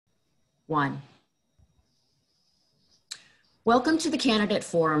1. Welcome to the Candidate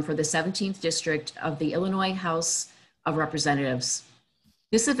Forum for the 17th District of the Illinois House of Representatives.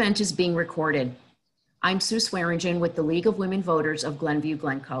 This event is being recorded. I'm Sue Swearingen with the League of Women Voters of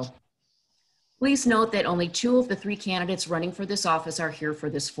Glenview-Glencoe. Please note that only 2 of the 3 candidates running for this office are here for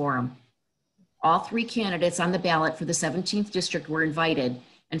this forum. All 3 candidates on the ballot for the 17th District were invited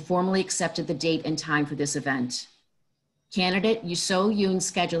and formally accepted the date and time for this event. Candidate Yesoe Yoon's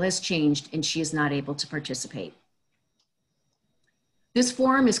schedule has changed and she is not able to participate. This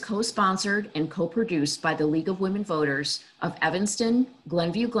forum is co-sponsored and co-produced by the League of Women Voters of Evanston,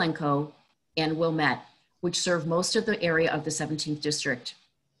 Glenview-Glencoe, and Wilmette, which serve most of the area of the 17th District.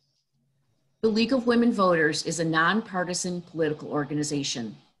 The League of Women Voters is a nonpartisan political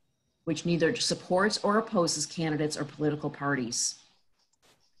organization, which neither supports or opposes candidates or political parties.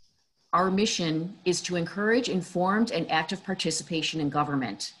 Our mission is to encourage informed and active participation in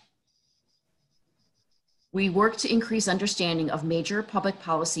government. We work to increase understanding of major public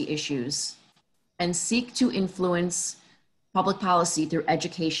policy issues and seek to influence public policy through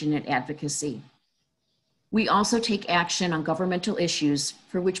education and advocacy. We also take action on governmental issues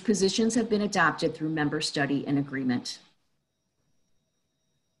for which positions have been adopted through member study and agreement.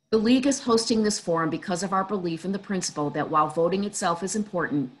 The League is hosting this forum because of our belief in the principle that while voting itself is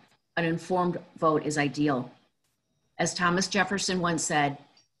important, an informed vote is ideal. As Thomas Jefferson once said,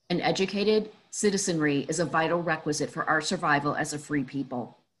 an educated citizenry is a vital requisite for our survival as a free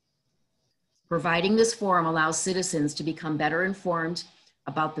people. Providing this forum allows citizens to become better informed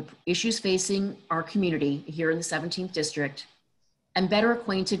about the issues facing our community here in the 17th District and better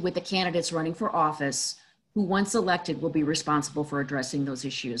acquainted with the candidates running for office who, once elected, will be responsible for addressing those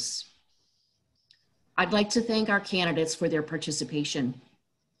issues. I'd like to thank our candidates for their participation.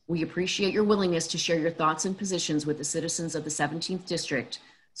 We appreciate your willingness to share your thoughts and positions with the citizens of the 17th District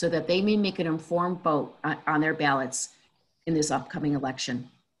so that they may make an informed vote on their ballots in this upcoming election.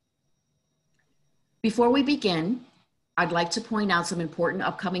 Before we begin, I'd like to point out some important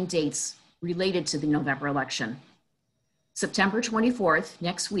upcoming dates related to the November election. September 24th,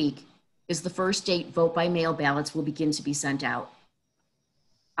 next week, is the first date vote by mail ballots will begin to be sent out.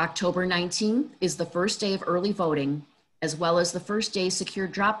 October 19th is the first day of early voting, as well as the first day secure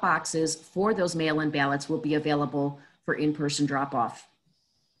drop boxes for those mail-in ballots will be available for in-person drop-off.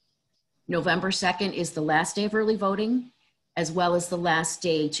 November 2nd is the last day of early voting, as well as the last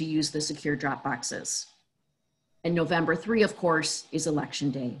day to use the secure drop boxes. And November 3, of course, is Election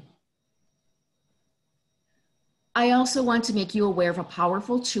Day. I also want to make you aware of a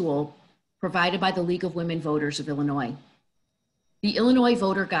powerful tool provided by the League of Women Voters of Illinois. The Illinois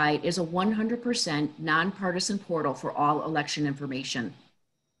Voter Guide is a 100% nonpartisan portal for all election information.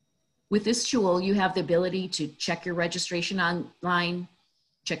 With this tool, you have the ability to check your registration online,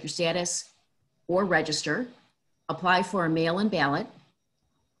 check your status, or register, apply for a mail-in ballot,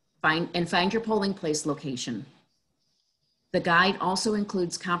 find your polling place location. The guide also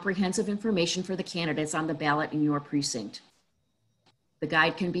includes comprehensive information for the candidates on the ballot in your precinct. The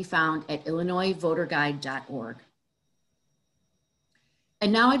guide can be found at illinoisvoterguide.org.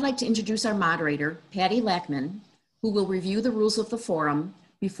 And now I'd like to introduce our moderator, Patty Lackman, who will review the rules of the forum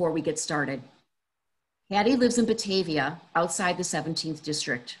before we get started. Patty lives in Batavia, outside the 17th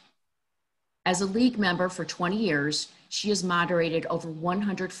District. As a League member for 20 years, she has moderated over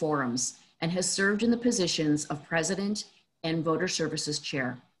 100 forums and has served in the positions of President and Voter Services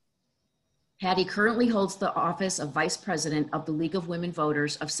Chair. Patty currently holds the office of Vice President of the League of Women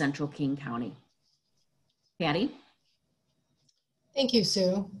Voters of Central King County. Patty? Thank you,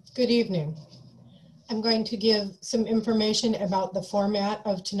 Sue. Good evening. I'm going to give some information about the format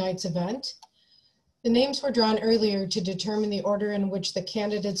of tonight's event. The names were drawn earlier to determine the order in which the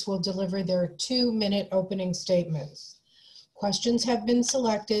candidates will deliver their 2-minute opening statements. Questions have been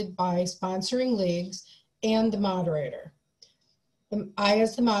selected by sponsoring leagues and the moderator. I,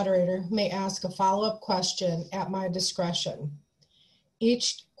 as the moderator, may ask a follow-up question at my discretion.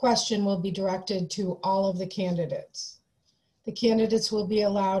 Each question will be directed to all of the candidates. The candidates will be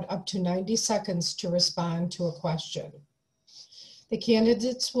allowed up to 90 seconds to respond to a question. The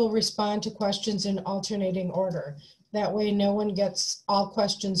candidates will respond to questions in alternating order. That way, no one gets all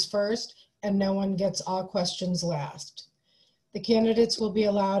questions first and no one gets all questions last. The candidates will be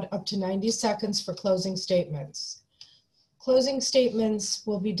allowed up to 90 seconds for closing statements. Closing statements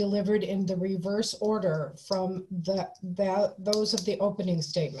will be delivered in the reverse order from those of the opening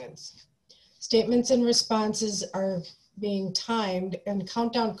statements. Statements and responses are being timed and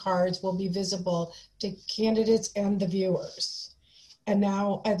countdown cards will be visible to candidates and the viewers. And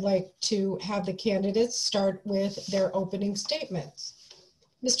now I'd like to have the candidates start with their opening statements.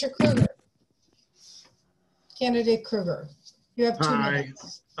 Mr. Kruger. Candidate Kruger, you have 2 Hi,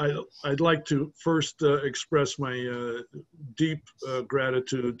 minutes. I'd like to first express my deep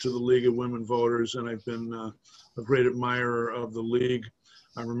gratitude to the League of Women Voters, and I've been a great admirer of the League.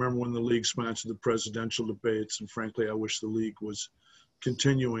 I remember when the League sponsored the presidential debates, and frankly, I wish the League was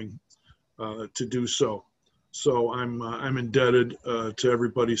continuing to do so. So I'm indebted to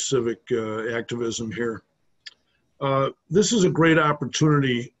everybody's civic activism here. This is a great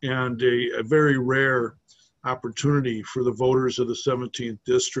opportunity and a very rare opportunity for the voters of the 17th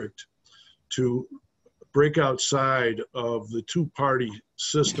district to break outside of the two-party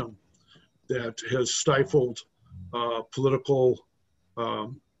system that has stifled political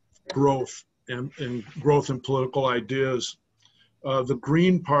growth and growth in political ideas. The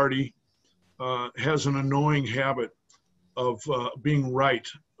Green Party has an annoying habit of being right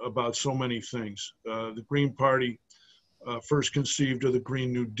about so many things. The Green Party first conceived of the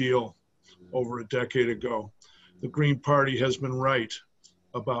Green New Deal over a decade ago. The Green Party has been right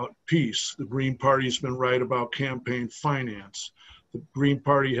about peace. The Green Party has been right about campaign finance. The Green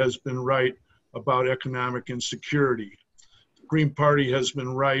Party has been right about economic insecurity. The Green Party has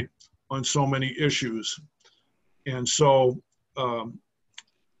been right on so many issues. And so,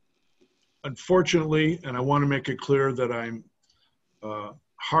 unfortunately, and I want to make it clear that I'm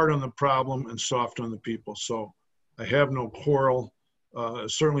hard on the problem and soft on the people. So I have no quarrel,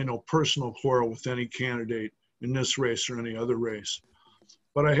 certainly no personal quarrel with any candidate in this race or any other race.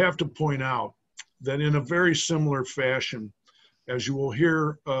 But I have to point out that in a very similar fashion, as you will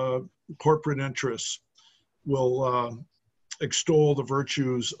hear, corporate interests will extol the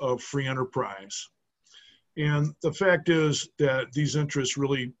virtues of free enterprise. And the fact is that these interests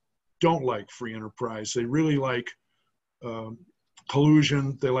really don't like free enterprise. They really like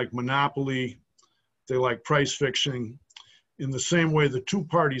collusion, they like monopoly, they like price fixing. In the same way the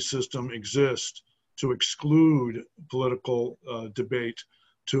two-party system exists to exclude political debate,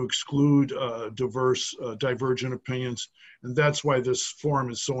 to exclude divergent opinions. And that's why this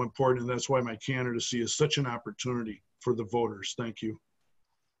forum is so important, and that's why my candidacy is such an opportunity for the voters. Thank you.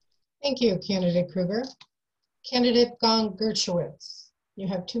 Thank you, Candidate Kruger. Candidate Gong-Gershowitz, you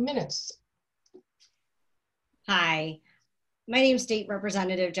have 2 minutes. Hi, my name is State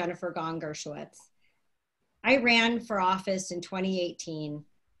Representative Jennifer Gong-Gershowitz. I ran for office in 2018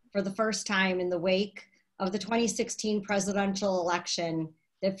 for the first time in the wake of the 2016 presidential election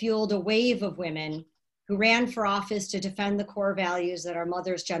that fueled a wave of women who ran for office to defend the core values that our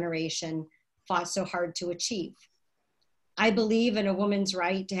mother's generation fought so hard to achieve. I believe in a woman's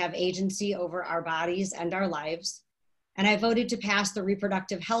right to have agency over our bodies and our lives, and I voted to pass the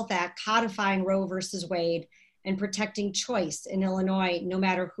Reproductive Health Act codifying Roe versus Wade and protecting choice in Illinois, no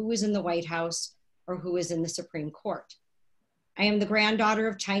matter who is in the White House or who is in the Supreme Court. I am the granddaughter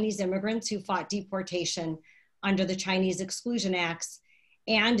of Chinese immigrants who fought deportation under the Chinese Exclusion Acts.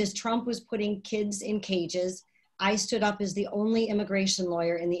 And as Trump was putting kids in cages, I stood up as the only immigration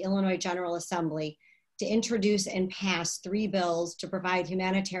lawyer in the Illinois General Assembly to introduce and pass 3 bills to provide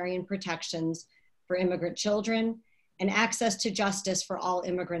humanitarian protections for immigrant children and access to justice for all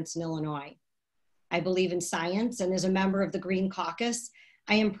immigrants in Illinois. I believe in science, and as a member of the Green Caucus,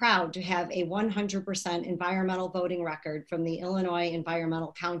 I am proud to have a 100% environmental voting record from the Illinois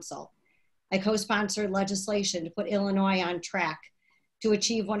Environmental Council. I co-sponsored legislation to put Illinois on track to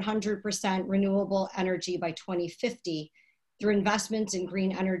achieve 100% renewable energy by 2050 through investments in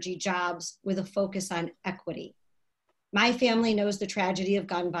green energy jobs with a focus on equity. My family knows the tragedy of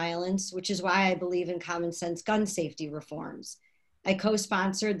gun violence, which is why I believe in common sense gun safety reforms. I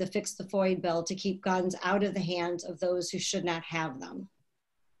co-sponsored the Fix the Void bill to keep guns out of the hands of those who should not have them.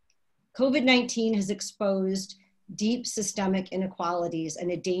 COVID-19 has exposed deep systemic inequalities and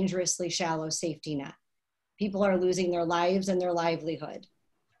a dangerously shallow safety net. People are losing their lives and their livelihood.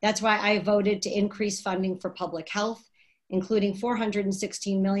 That's why I voted to increase funding for public health, including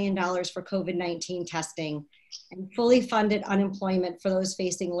 $416 million for COVID-19 testing and fully funded unemployment for those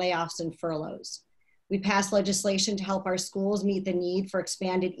facing layoffs and furloughs. We passed legislation to help our schools meet the need for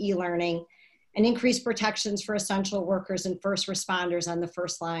expanded e-learning and increase protections for essential workers and first responders on the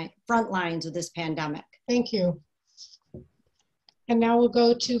front lines of this pandemic. Thank you. And now we'll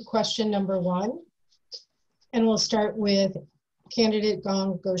go to question number 1. And we'll start with candidate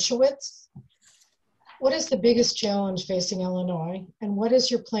Gong-Gershowitz. What is the biggest challenge facing Illinois, and what is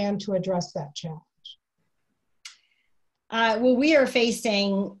your plan to address that challenge? Well, we are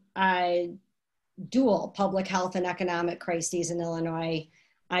facing dual public health and economic crises in Illinois,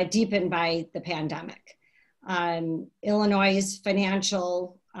 deepened by the pandemic. Illinois'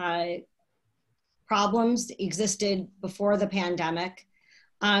 financial problems existed before the pandemic.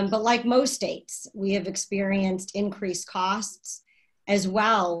 But like most states, we have experienced increased costs as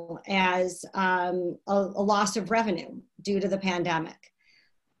well as a loss of revenue due to the pandemic.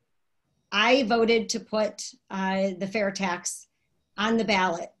 I voted to put the fair tax on the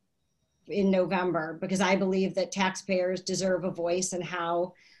ballot in November because I believe that taxpayers deserve a voice in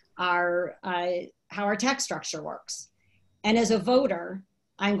how our tax structure works. And as a voter,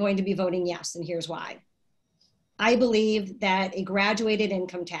 I'm going to be voting yes, and here's why. I believe that a graduated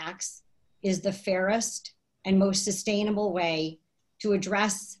income tax is the fairest and most sustainable way to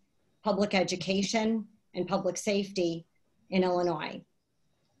address public education and public safety in Illinois.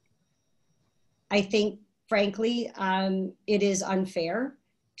 I think, frankly, it is unfair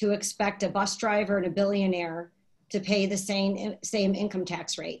to expect a bus driver and a billionaire to pay the same income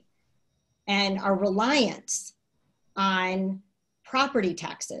tax rate. And our reliance on property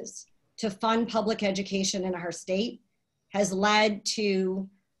taxes to fund public education in our state has led to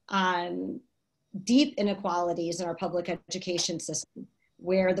deep inequalities in our public education system,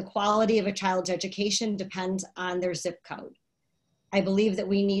 where the quality of a child's education depends on their zip code. I believe that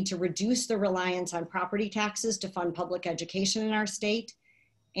we need to reduce the reliance on property taxes to fund public education in our state,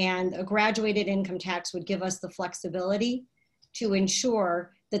 and a graduated income tax would give us the flexibility to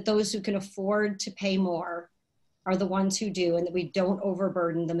ensure that those who can afford to pay more are the ones who do, and that we don't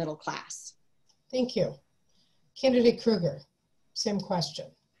overburden the middle class. Thank you. Candidate Kruger, same question.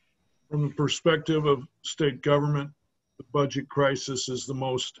 From the perspective of state government, the budget crisis is the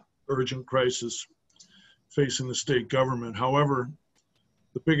most urgent crisis facing the state government. However,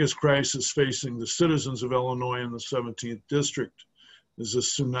 the biggest crisis facing the citizens of Illinois in the 17th district is a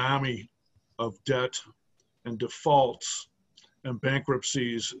tsunami of debt and defaults and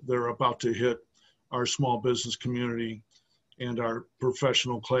bankruptcies that are about to hit our small business community and our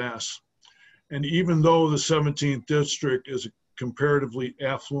professional class. And even though the 17th district is a comparatively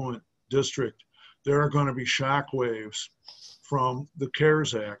affluent district, there are going to be shockwaves from the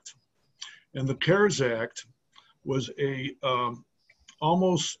CARES Act. And the CARES Act was a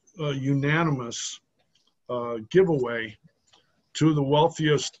almost unanimous giveaway to the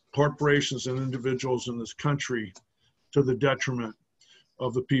wealthiest corporations and individuals in this country, to the detriment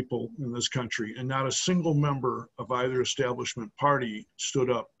of the people in this country. And not a single member of either establishment party stood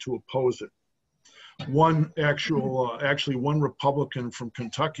up to oppose it. Actually one Republican from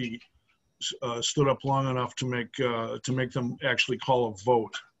Kentucky stood up long enough to make them actually call a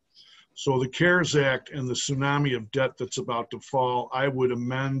vote. So the CARES Act and the tsunami of debt that's about to fall, I would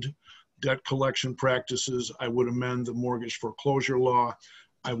amend debt collection practices. I would amend the mortgage foreclosure law.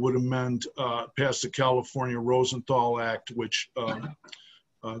 I would amend, pass the California Rosenthal Act, which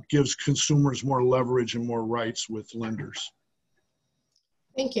gives consumers more leverage and more rights with lenders.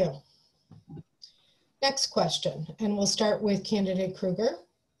 Thank you. Next question, and we'll start with candidate Kruger.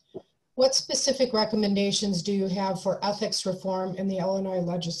 What specific recommendations do you have for ethics reform in the Illinois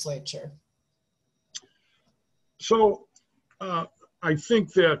legislature? So I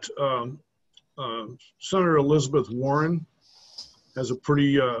think that Senator Elizabeth Warren has a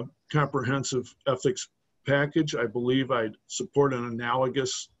pretty comprehensive ethics package. I believe I'd support an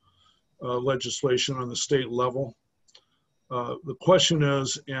analogous legislation on the state level. The question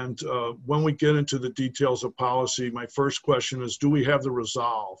is, and when we get into the details of policy, my first question is, do we have the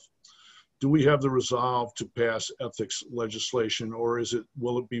resolve? Do we have the resolve to pass ethics legislation, or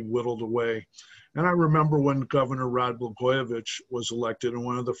will it be whittled away? And I remember when Governor Rod Blagojevich was elected, and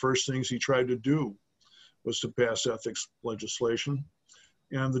one of the first things he tried to do was to pass ethics legislation,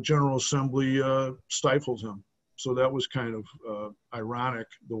 and the General Assembly stifled him. So that was kind of ironic,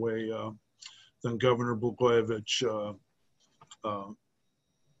 the way then Governor Blagojevich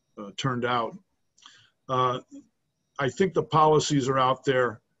turned out. I think the policies are out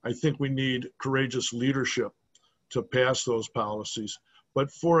there. I think we need courageous leadership to pass those policies.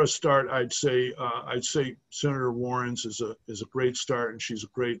 But for a start, I'd say Senator Warren's is a great start, and she's a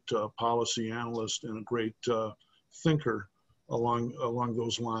great policy analyst and a great thinker along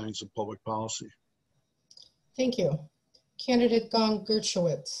those lines of public policy. Thank you. Candidate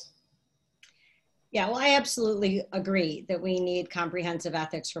Gong-Gershowitz. Yeah, well, I absolutely agree that we need comprehensive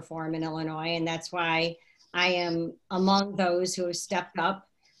ethics reform in Illinois, and that's why I am among those who have stepped up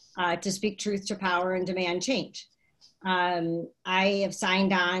to speak truth to power and demand change. I have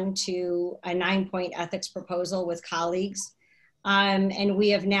signed on to a 9-point ethics proposal with colleagues, and we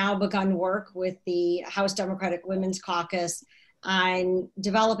have now begun work with the House Democratic Women's Caucus on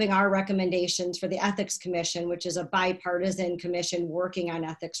developing our recommendations for the Ethics Commission, which is a bipartisan commission working on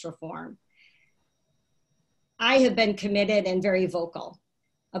ethics reform. I have been committed and very vocal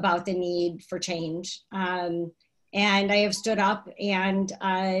about the need for change. And I have stood up and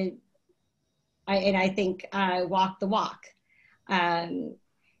I think walked the walk. I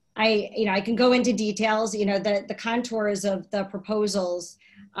can go into details, the contours of the proposals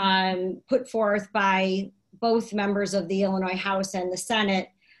put forth by both members of the Illinois House and the Senate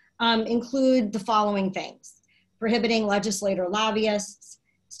include the following things: prohibiting legislator lobbyists,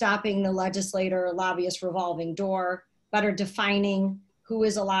 stopping the legislator lobbyist revolving door, better defining who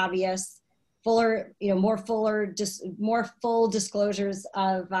is a lobbyist, more full disclosures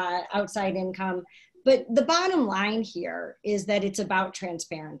of outside income. But the bottom line here is that it's about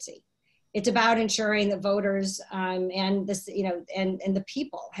transparency. It's about ensuring that voters and the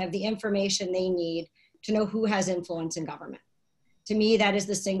people have the information they need to know who has influence in government. To me, that is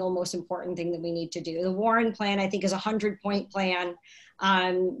the single most important thing that we need to do. The Warren plan, I think, is a 100-point plan,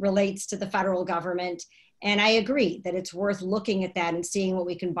 relates to the federal government. And I agree that it's worth looking at that and seeing what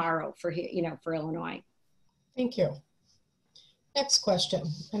we can borrow for Illinois. Thank you. Next question,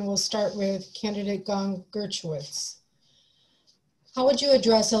 and we'll start with candidate Gong-Gershowitz. How would you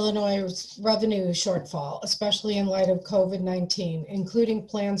address Illinois' revenue shortfall, especially in light of COVID-19, including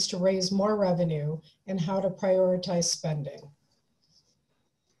plans to raise more revenue and how to prioritize spending?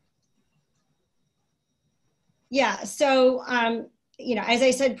 Yeah, so, as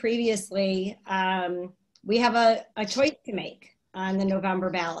I said previously, we have a choice to make on the November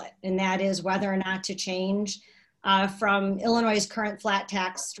ballot, and that is whether or not to change from Illinois' current flat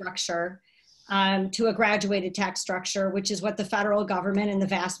tax structure to a graduated tax structure, which is what the federal government and the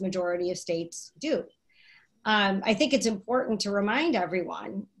vast majority of states do. I think it's important to remind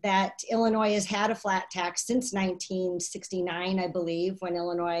everyone that Illinois has had a flat tax since 1969, I believe, when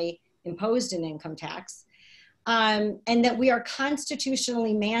Illinois imposed an income tax, and that we are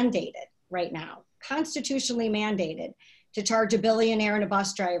constitutionally mandated right now, to charge a billionaire and a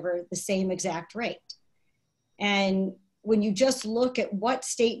bus driver the same exact rate. And when you just look at what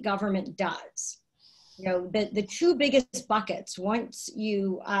state government does, the two biggest buckets, once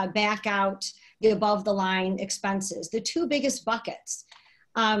you back out the above the line expenses, the two biggest buckets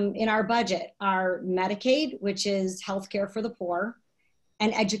in our budget are Medicaid, which is healthcare for the poor,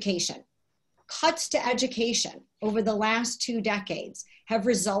 and education. Cuts to education over the last 2 decades have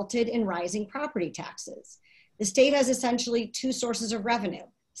resulted in rising property taxes. The state has essentially 2 sources of revenue: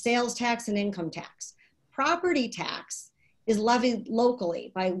 sales tax and income tax. Property tax is levied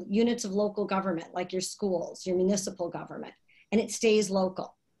locally by units of local government, like your schools, your municipal government, and it stays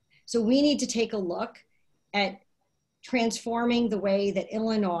local. So we need to take a look at transforming the way that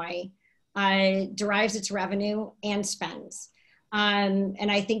Illinois derives its revenue and spends.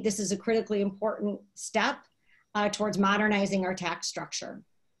 And I think this is a critically important step towards modernizing our tax structure.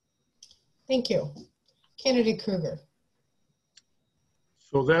 Thank you. Candidate Kruger.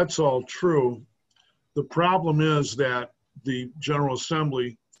 So that's all true. The problem is that the General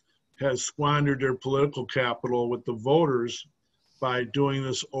Assembly has squandered their political capital with the voters by doing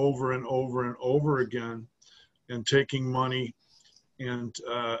this over and over and over again, and taking money and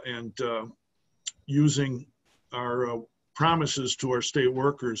using our promises to our state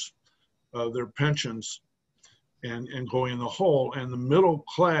workers, their pensions, and going in the hole. And the middle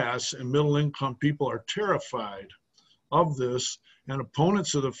class and middle income people are terrified of this, and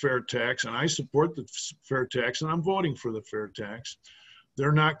opponents of the fair tax, and I support the fair tax, and I'm voting for the fair tax.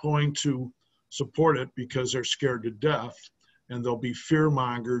 They're not going to support it because they're scared to death, and they'll be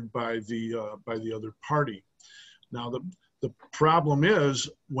fear-mongered by the other party. Now, the problem is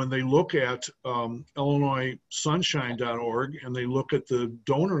when they look at IllinoisSunshine.org and they look at the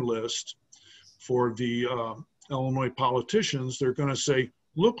donor list for the Illinois politicians, they're going to say,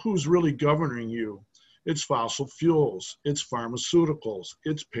 look who's really governing you. It's fossil fuels, it's pharmaceuticals,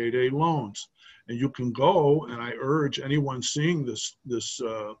 it's payday loans. And you can go, and I urge anyone seeing this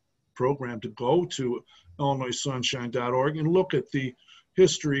program to go to IllinoisSunshine.org and look at the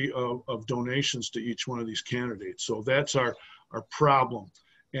history of donations to each one of these candidates. So that's our problem.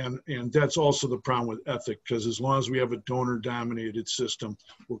 And that's also the problem with ethic, because as long as we have a donor-dominated system,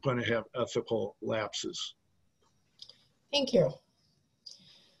 we're going to have ethical lapses. Thank you.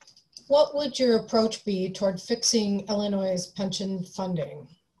 What would your approach be toward fixing Illinois' pension funding?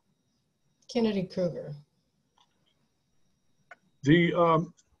 Candidate Kruger.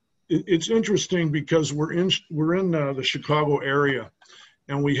 It's interesting because we're in the Chicago area,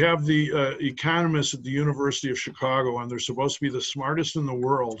 and we have the economists at the University of Chicago, and they're supposed to be the smartest in the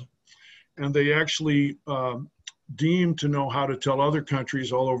world, and they actually deem to know how to tell other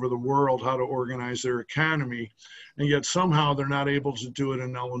countries all over the world how to organize their economy, and yet somehow they're not able to do it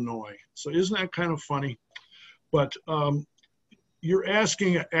in Illinois. So isn't that kind of funny? But you're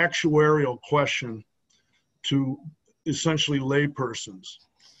asking an actuarial question to essentially laypersons.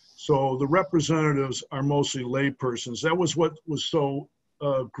 So the representatives are mostly laypersons. That was what was so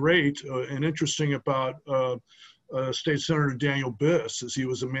great and interesting about State Senator Daniel Biss, is he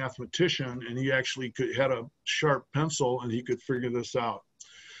was a mathematician and he actually had a sharp pencil and he could figure this out.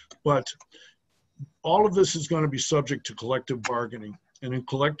 But all of this is going to be subject to collective bargaining. And in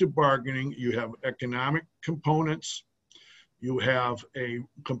collective bargaining, you have economic components, you have a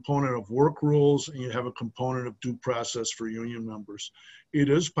component of work rules, and you have a component of due process for union members. It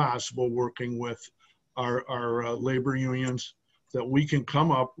is possible, working with our labor unions, that we can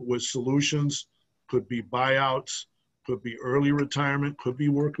come up with solutions. Could be buyouts, could be early retirement, could be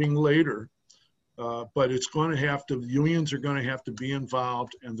working later. But it's going to have to, unions are going to have to be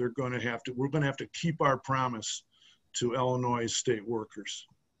involved, and we're going to have to keep our promise to Illinois state workers.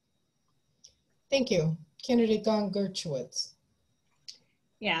 Thank you. Candidate Gong-Gershowitz.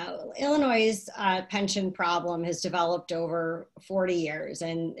 Yeah, Illinois' pension problem has developed over 40 years,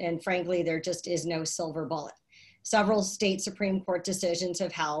 and frankly, there just is no silver bullet. Several state Supreme Court decisions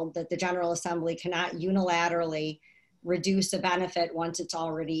have held that the General Assembly cannot unilaterally reduce a benefit once it's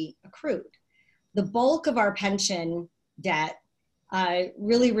already accrued. The bulk of our pension debt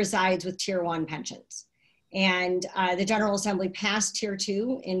really resides with Tier 1 pensions. And the General Assembly passed Tier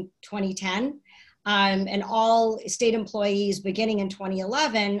 2 in 2010. And all state employees beginning in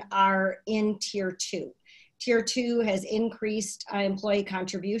 2011 are in Tier 2. Tier 2 has increased employee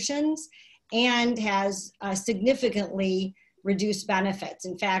contributions and has significantly reduced benefits.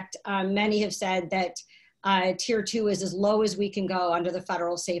 In fact, many have said that Tier 2 is as low as we can go under the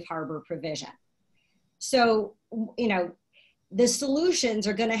federal safe harbor provision. So, you know, the solutions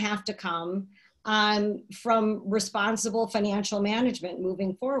are going to have to come from responsible financial management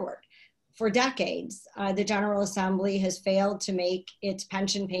moving forward. For decades, the General Assembly has failed to make its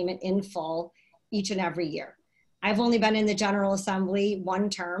pension payment in full each and every year. I've only been in the General Assembly one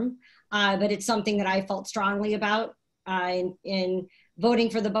term, but it's something that I felt strongly about. In voting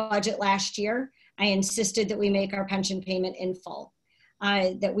for the budget last year, I insisted that we make our pension payment in full,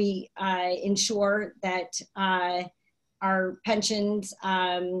 that we ensure that our pensions,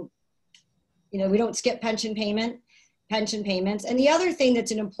 you know, we don't skip pension payments. And the other thing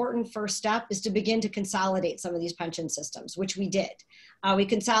that's an important first step is to begin to consolidate some of these pension systems, which we did. We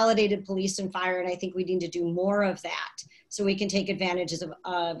consolidated police and fire, and I think we need to do more of that so we can take advantages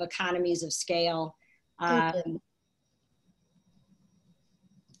of economies of scale.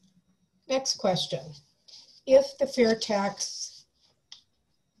 Next question. If the fair tax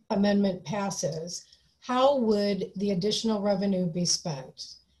amendment passes, how would the additional revenue be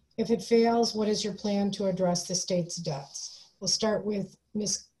spent? If it fails, what is your plan to address the state's debts? We'll start with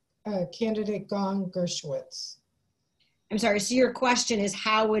Candidate Gong-Gershowitz. I'm sorry, so your question is,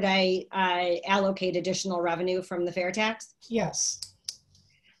 how would I allocate additional revenue from the fair tax? Yes.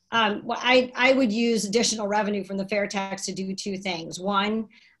 Well, I would use additional revenue from the fair tax to do two things. One,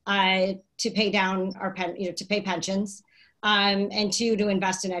 to pay down our to pay pensions, and two, to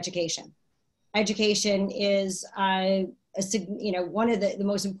invest in education. Education is one of the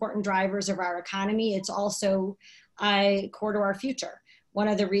most important drivers of our economy. It's also core to our future. One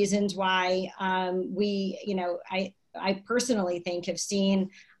of the reasons why I personally think have seen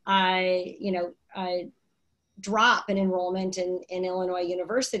drop in enrollment in Illinois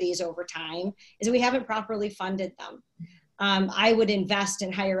universities over time is that we haven't properly funded them. I would invest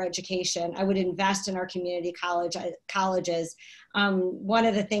in higher education. I would invest in our community colleges. One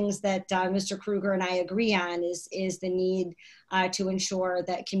of the things that Mr. Kruger and I agree on is the need to ensure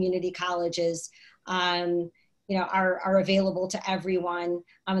that community colleges are available to everyone,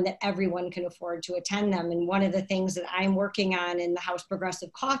 and that everyone can afford to attend them. And one of the things that I'm working on in the House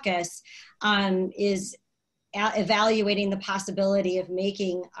Progressive Caucus is evaluating the possibility of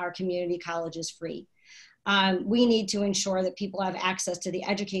making our community colleges free. We need to ensure that people have access to the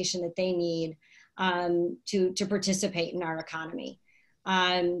education that they need to participate in our economy.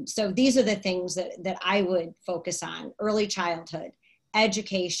 So these are the things that I would focus on: early childhood,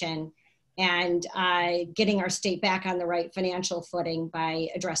 education, and getting our state back on the right financial footing by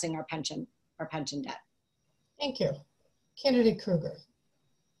addressing our pension debt. Thank you. Candidate Kruger.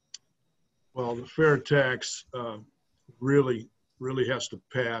 Well, the fair tax really has to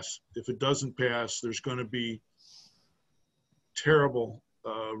pass. If it doesn't pass, there's going to be terrible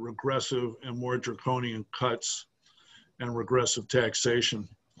regressive and more draconian cuts and regressive taxation.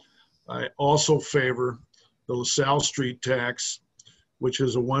 I also favor the LaSalle Street tax, which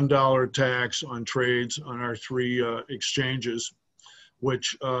is a $1 tax on trades on our three exchanges,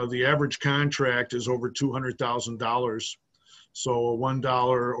 which the average contract is over $200,000. So a $1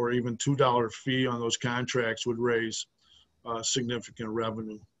 or even $2 fee on those contracts would raise significant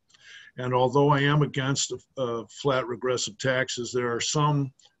revenue. And although I am against flat regressive taxes, there are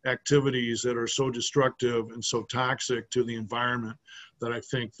some activities that are so destructive and so toxic to the environment that I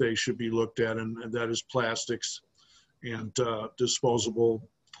think they should be looked at, and that is plastics and disposable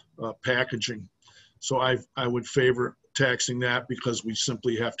packaging. So I would favor taxing that because we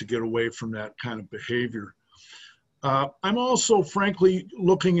simply have to get away from that kind of behavior. I'm also, frankly,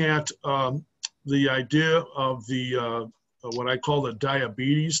 looking at the idea of the what I call the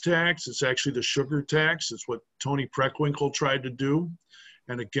diabetes tax. It's actually the sugar tax. It's what Tony Preckwinkle tried to do.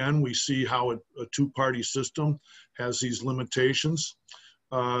 And again, we see how a two-party system has these limitations.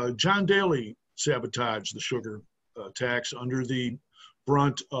 John Daly sabotaged the sugar tax under the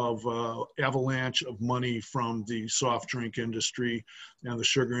brunt of avalanche of money from the soft drink industry and the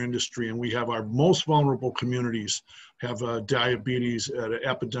sugar industry. And we have our most vulnerable communities have diabetes at an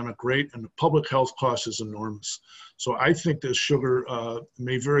epidemic rate, and the public health cost is enormous. So I think that sugar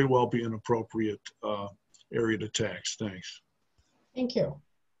may very well be an appropriate area to tax. Thanks. Thank you.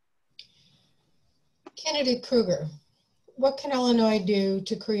 Candidate Kruger, what can Illinois do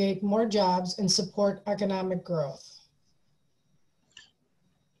to create more jobs and support economic growth?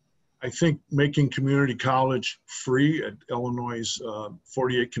 I think making community college free at Illinois'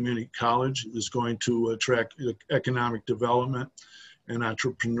 48 community college is going to attract economic development and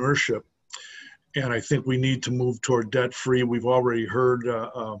entrepreneurship. And I think we need to move toward debt free. We've already heard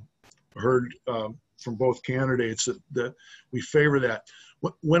from both candidates that we favor that.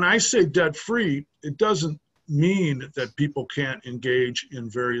 When I say debt free, it doesn't mean that people can't engage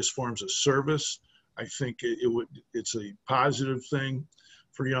in various forms of service. I think it's a positive thing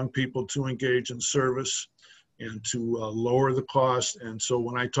for young people to engage in service and to lower the cost. And so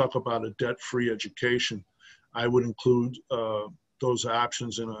when I talk about a debt-free education, I would include those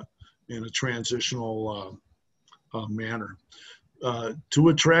options in a transitional manner. To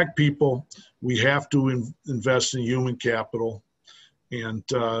attract people, we have to invest in human capital and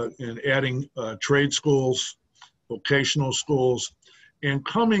adding trade schools, vocational schools, and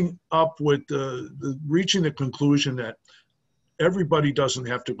coming up with reaching the conclusion that everybody doesn't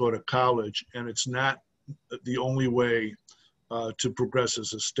have to go to college, and it's not the only way to progress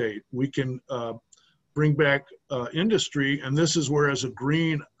as a state. We can bring back industry, and this is where, as a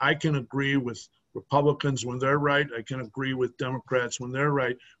Green, I can agree with Republicans when they're right. I can agree with Democrats when they're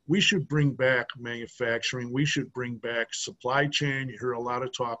right. We should bring back manufacturing. We should bring back supply chain. You hear a lot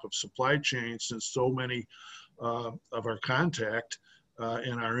of talk of supply chain since so many of our contact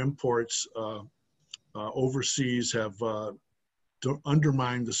and our imports overseas have to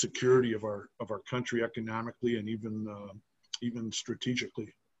undermine the security of our country economically and even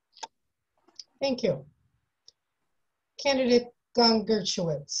strategically. Thank you. Candidate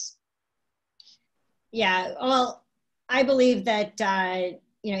Gong-Gershowitz. Yeah, well, I believe that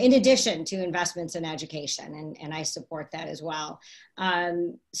in addition to investments in education, and I support that as well,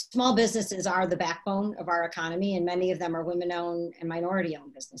 small businesses are the backbone of our economy, and many of them are women-owned and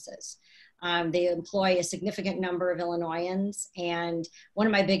minority-owned businesses. They employ a significant number of Illinoisans, and one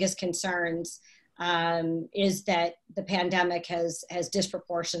of my biggest concerns is that the pandemic has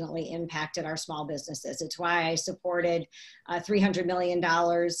disproportionately impacted our small businesses. It's why I supported $300 million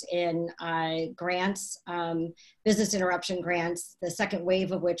in grants, business interruption grants, the second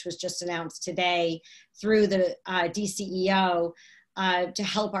wave of which was just announced today through the DCEO to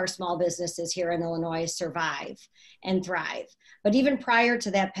help our small businesses here in Illinois survive and thrive. But even prior to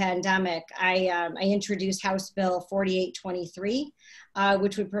that pandemic, I introduced House Bill 4823,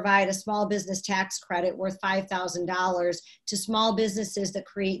 which would provide a small business tax credit worth $5,000 to small businesses that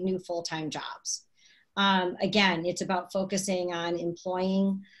create new full-time jobs. Again, it's about focusing on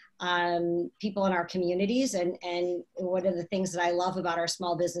employing people in our communities, and one of the things that I love about our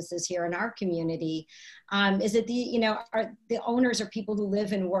small businesses here in our community is that the owners are people who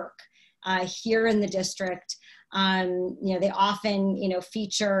live and work here in the district. They often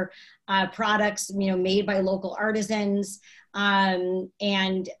feature products made by local artisans and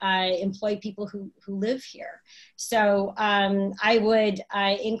employ people who live here. So I would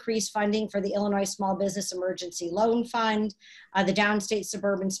increase funding for the Illinois Small Business Emergency Loan Fund, the Downstate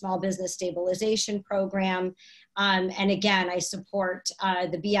Suburban Small Business Stabilization Program, and again, I support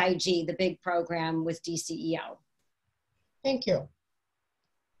the BIG, the big program with DCEO. Thank you.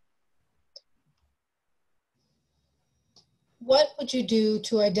 What would you do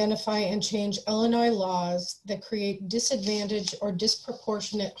to identify and change Illinois laws that create disadvantage or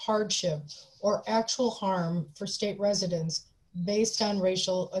disproportionate hardship or actual harm for state residents based on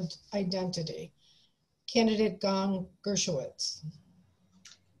racial identity? Candidate Gong-Gershowitz.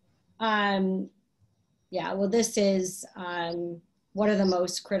 Yeah, well, this is one of the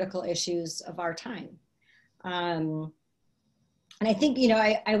most critical issues of our time. And I think, you know,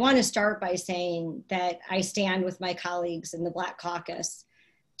 I want to start by saying that I stand with my colleagues in the Black Caucus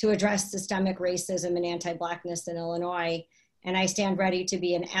to address systemic racism and anti-Blackness in Illinois. And I stand ready to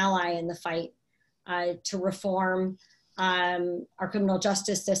be an ally in the fight to reform our criminal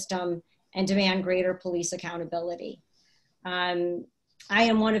justice system and demand greater police accountability. I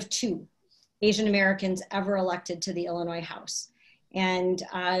am one of 2 Asian Americans ever elected to the Illinois House. And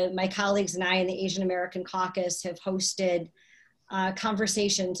my colleagues and I in the Asian American Caucus have hosted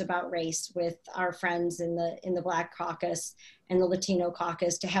conversations about race with our friends in the Black Caucus and the Latino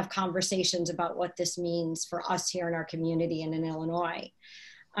Caucus to have conversations about what this means for us here in our community and in Illinois.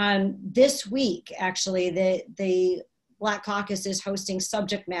 This week, actually, the Black Caucus is hosting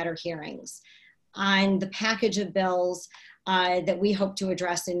subject matter hearings on the package of bills that we hope to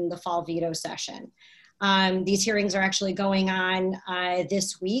address in the fall veto session. These hearings are actually going on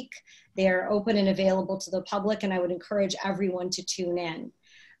this week. They're open and available to the public, and I would encourage everyone to tune in.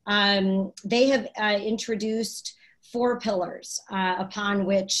 They have introduced 4 pillars upon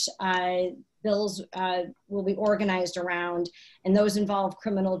which bills will be organized around, and those involve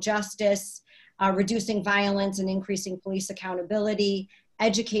criminal justice, reducing violence and increasing police accountability,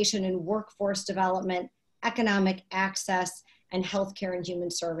 education and workforce development, economic access, and healthcare and human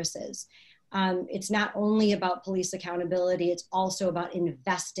services. It's not only about police accountability, it's also about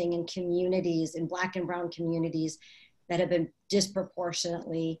investing in communities, in Black and brown communities that have been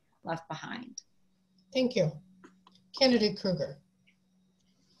disproportionately left behind. Thank you. Candidate Kruger.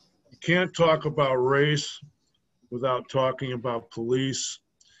 You can't talk about race without talking about police.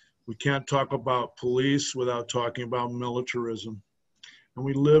 We can't talk about police without talking about militarism. And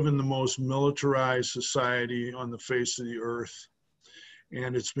we live in the most militarized society on the face of the earth.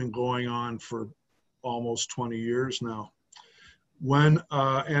 And it's been going on for almost 20 years now. And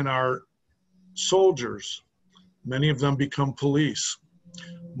our soldiers, many of them become police.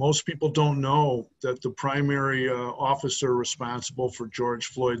 Most people don't know that the primary officer responsible for George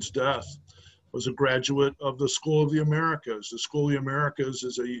Floyd's death was a graduate of the School of the Americas. The School of the Americas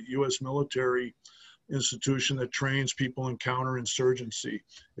is a U.S. military institution that trains people in counterinsurgency.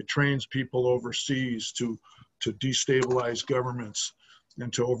 It trains people overseas to destabilize governments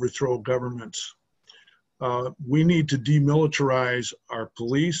and to overthrow governments. We need to demilitarize our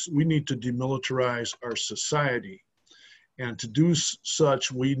police. We need to demilitarize our society. And to do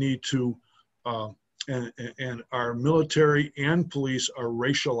such, we need to, and our military and police are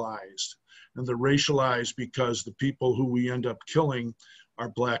racialized. And they're racialized because the people who we end up killing are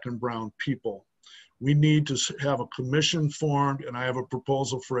Black and brown people. We need to have a commission formed, and I have a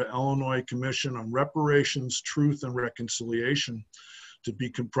proposal for an Illinois Commission on Reparations, Truth, and Reconciliation to be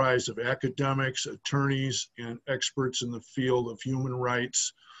comprised of academics, attorneys, and experts in the field of human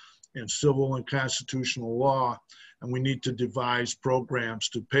rights and civil and constitutional law. And we need to devise programs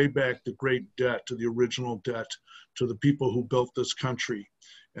to pay back the great debt, to the original debt, to the people who built this country.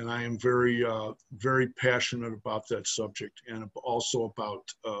 And I am very, very passionate about that subject, and also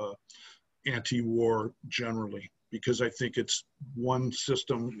about anti-war generally, because I think it's one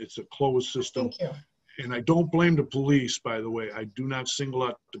system, it's a closed system. Thank you. And I don't blame the police, by the way. I do not single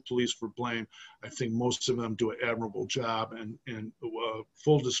out the police for blame. I think most of them do an admirable job. And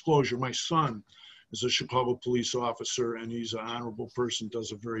full disclosure, my son is a Chicago police officer, and he's an honorable person,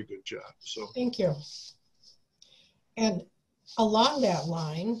 does a very good job. So thank you. And along that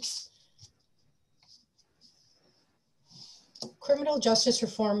line, criminal justice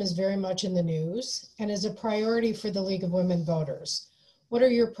reform is very much in the news and is a priority for the League of Women Voters. What are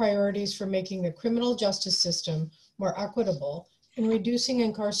your priorities for making the criminal justice system more equitable and reducing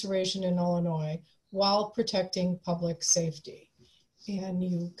incarceration in Illinois while protecting public safety? And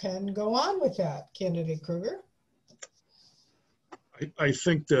you can go on with that, Candidate Kruger. I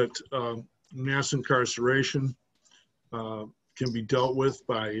think that mass incarceration can be dealt with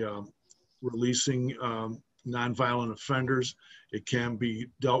by releasing nonviolent offenders. It can be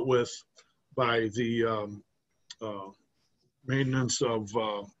dealt with by the maintenance of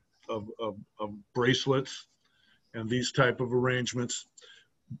bracelets and these type of arrangements.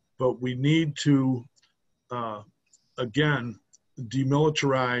 But we need to, again,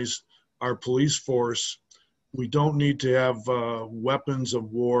 demilitarize our police force. We don't need to have weapons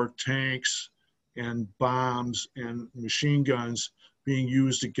of war, tanks and bombs and machine guns being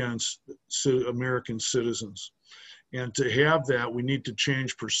used against American citizens. And to have that, we need to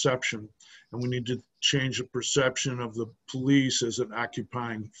change perception, and we need to change the perception of the police as an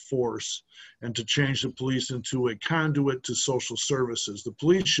occupying force, and to change the police into a conduit to social services. The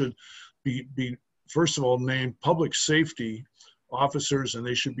police should be first of all, named public safety officers, and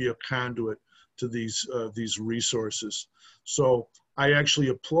they should be a conduit to these resources. So I actually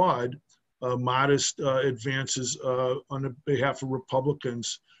applaud modest advances on behalf of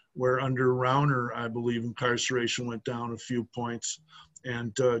Republicans, where under Rauner, I believe incarceration went down a few points,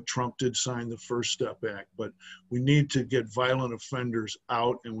 and Trump did sign the First Step Act. But we need to get violent offenders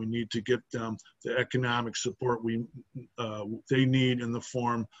out, and we need to get them the economic support they need in the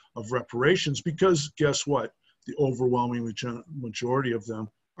form of reparations, because guess what? The overwhelming majority of them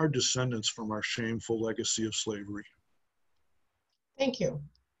are descendants from our shameful legacy of slavery. Thank you.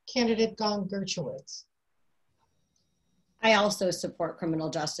 Candidate Gong-Gershowitz. I also support criminal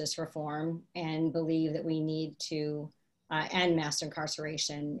justice reform and believe that we need to end mass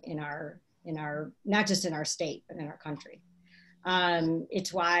incarceration in our not just in our state, but in our country.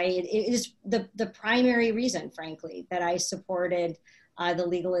 It's why it is the primary reason, frankly, that I supported the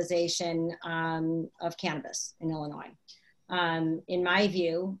legalization of cannabis in Illinois. In my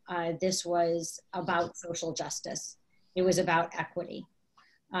view, this was about social justice. It was about equity.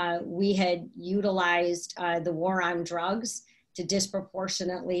 We had utilized the war on drugs to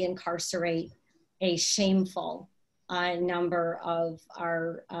disproportionately incarcerate a shameful number of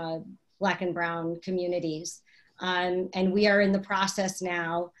our Black and Brown communities. And we are in the process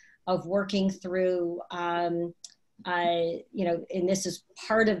now of working through, and this is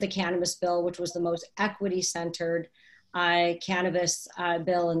part of the cannabis bill, which was the most equity-centered cannabis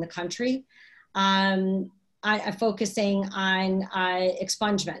bill in the country. Focusing on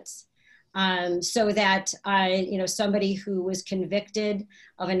expungements, so that somebody who was convicted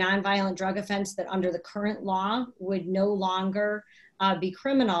of a nonviolent drug offense that under the current law would no longer be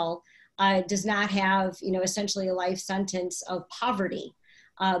criminal does not have essentially a life sentence of poverty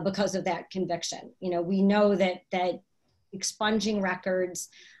because of that conviction. We know that expunging records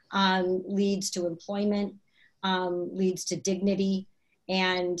leads to employment, leads to dignity,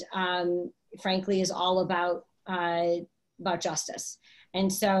 and frankly is all about justice. And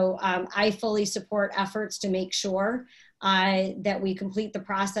so I fully support efforts to make sure that we complete the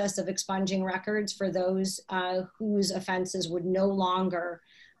process of expunging records for those whose offenses would no longer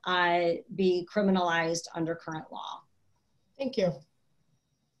be criminalized under current law. Thank you.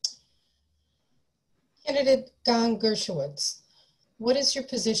 Candidate Gong-Gershowitz, what is your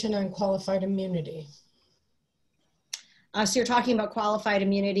position on qualified immunity? So you're talking about qualified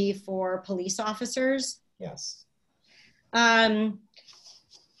immunity for police officers? Yes.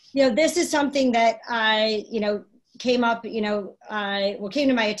 This is something that came up, came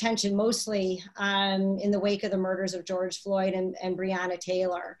to my attention mostly in the wake of the murders of George Floyd and Breonna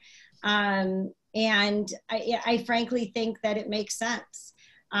Taylor. And I frankly think that it makes sense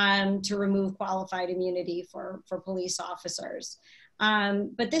to remove qualified immunity for police officers.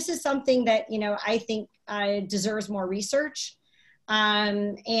 But this is something that, I think deserves more research.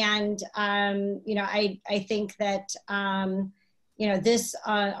 I think that, this,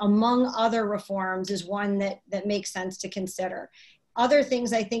 among other reforms, is one that makes sense to consider. Other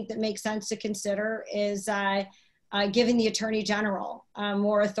things I think that make sense to consider is giving the Attorney General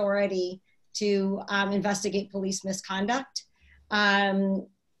more authority to investigate police misconduct.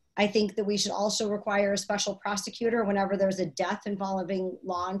 I think that we should also require a special prosecutor whenever there's a death involving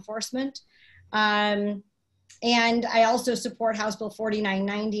law enforcement. And I also support House Bill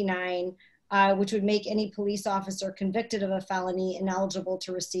 4999, which would make any police officer convicted of a felony ineligible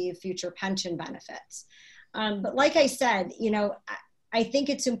to receive future pension benefits. But like I said, I think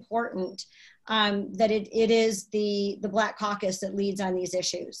it's important that it is the Black Caucus that leads on these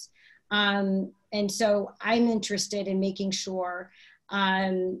issues. And so I'm interested in making sure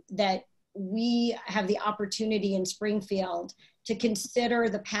that we have the opportunity in Springfield to consider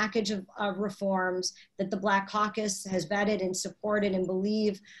the package of reforms that the Black Caucus has vetted and supported and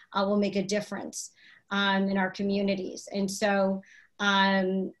believe will make a difference in our communities. And so,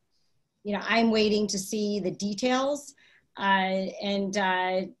 I'm waiting to see the details then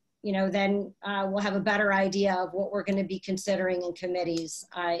we'll have a better idea of what we're going to be considering in committees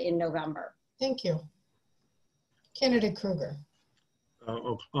in November. Thank you. Candidate Kruger.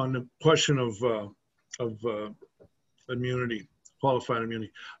 On the question of immunity, qualified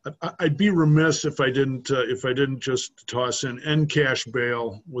immunity, I'd be remiss if I didn't just toss in end cash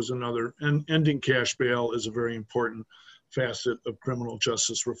bail was another. And ending cash bail is a very important facet of criminal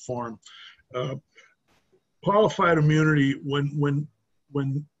justice reform. Qualified immunity, when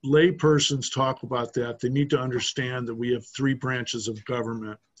when lay persons talk about that, they need to understand that we have three branches of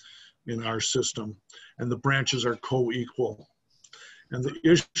government in our system, and the branches are co-equal. And the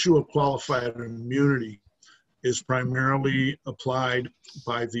issue of qualified immunity is primarily applied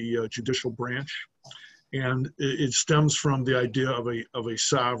by the judicial branch, and it stems from the idea of a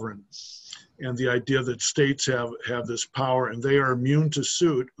sovereign, and the idea that states have this power, and they are immune to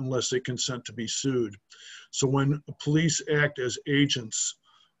suit unless they consent to be sued. So when police act as agents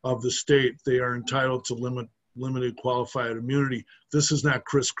of the state, they are entitled to limited qualified immunity. This is not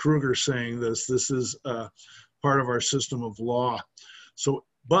Chris Kruger saying this. This is part of our system of law. So,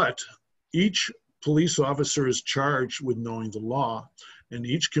 but each police officer is charged with knowing the law, and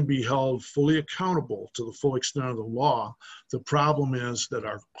each can be held fully accountable to the full extent of the law. The problem is that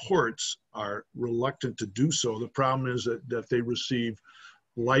our courts are reluctant to do so. The problem is that they receive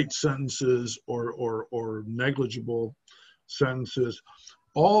light sentences or negligible sentences.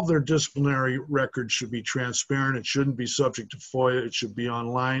 All their disciplinary records should be transparent. It shouldn't be subject to FOIA. It should be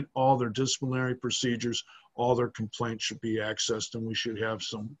online. All their disciplinary procedures, all their complaints should be accessed, and we should have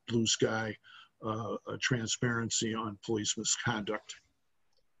some blue sky transparency on police misconduct.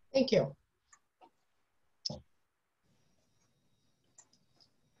 Thank you.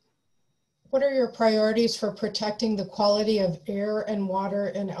 What are your priorities for protecting the quality of air and water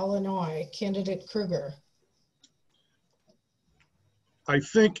in Illinois? Candidate Kruger. I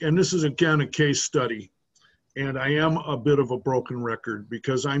think, and this is again a case study, and I am a bit of a broken record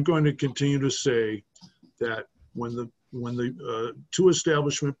because I'm going to continue to say that when the two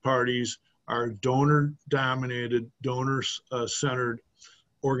establishment parties are donor-dominated, donor-centered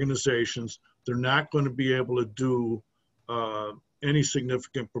organizations, they're not going to be able to do any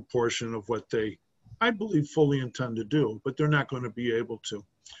significant proportion of what they, I believe, fully intend to do, but they're not going to be able to.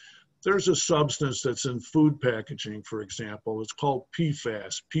 There's a substance that's in food packaging, for example. It's called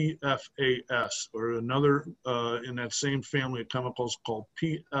PFAS, P-F-A-S, or another in that same family of chemicals called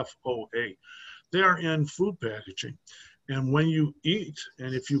PFOA. They are in food packaging. And when you eat,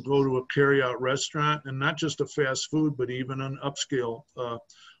 and if you go to a carry-out restaurant, and not just a fast food, but even an upscale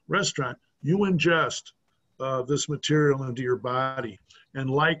restaurant, you ingest this material into your body. And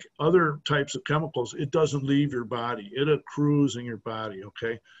like other types of chemicals, it doesn't leave your body. It accrues in your body,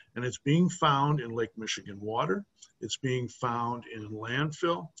 okay? And it's being found in Lake Michigan water. It's being found in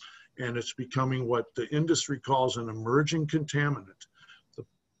landfill, and it's becoming what the industry calls an emerging contaminant. The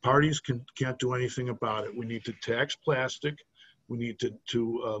parties can't do anything about it. We need to tax plastic. We need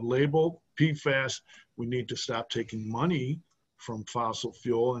to label PFAS. We need to stop taking money from fossil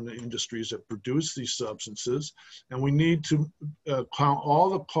fuel and the industries that produce these substances. And we need to count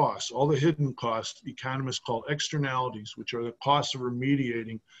all the costs, all the hidden costs, economists call externalities, which are the costs of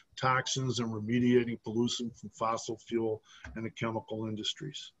remediating toxins and remediating pollution from fossil fuel and the chemical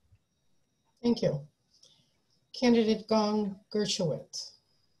industries. Thank you. Candidate Gong-Gershowitz.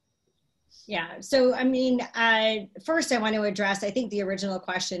 Yeah, so I mean, first I want to address, I think the original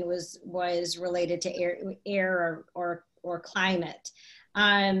question was related to air or climate.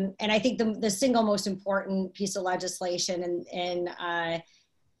 And I think the single most important piece of legislation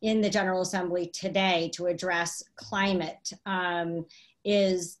in the General Assembly today to address climate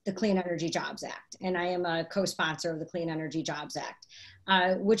is the Clean Energy Jobs Act. And I am a co-sponsor of the Clean Energy Jobs Act,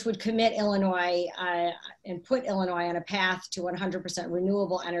 which would commit Illinois and put Illinois on a path to 100%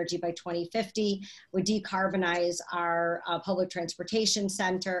 renewable energy by 2050, would decarbonize our public transportation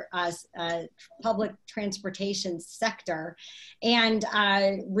sector, and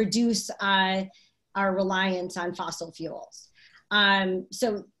reduce our reliance on fossil fuels.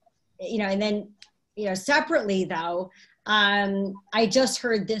 So, and then, separately though, I just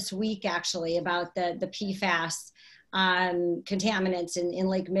heard this week actually about the PFAS contaminants in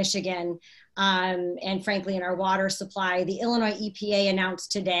Lake Michigan, and frankly in our water supply. The Illinois EPA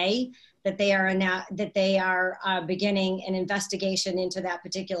announced today that they are beginning an investigation into that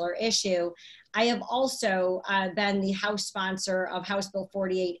particular issue. I have also been the House sponsor of House Bill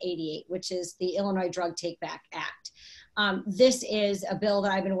 4888, which is the Illinois Drug Take Back Act. This is a bill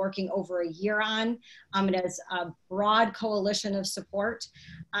that I've been working over a year on. It has a broad coalition of support,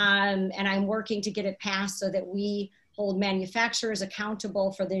 and I'm working to get it passed so that we hold manufacturers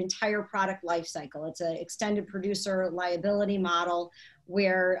accountable for the entire product life cycle. It's an extended producer liability model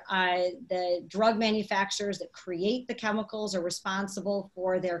where the drug manufacturers that create the chemicals are responsible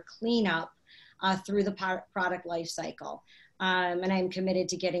for their cleanup through the product life cycle. And I'm committed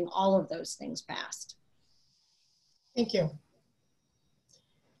to getting all of those things passed. Thank you.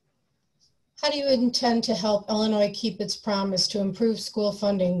 How do you intend to help Illinois keep its promise to improve school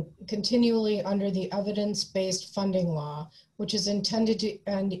funding continually under the evidence-based funding law, which is intended to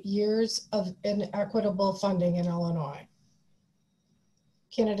end years of inequitable funding in Illinois?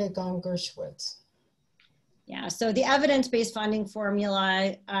 Candidate Gong-Gershowitz. Yeah, so the evidence-based funding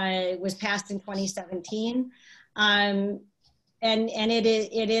formula was passed in 2017. And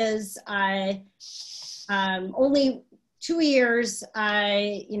it is only 2 years,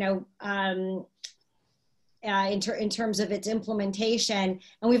 in terms of its implementation,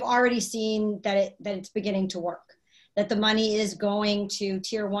 and we've already seen that it's beginning to work. That the money is going to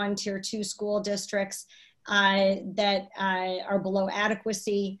Tier 1, Tier 2 school districts that are below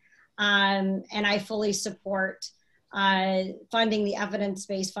adequacy, and I fully support funding the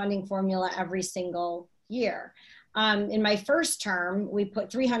evidence-based funding formula every single year. In my first term, we put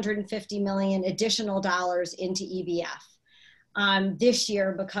 $350 million additional dollars into EBF. This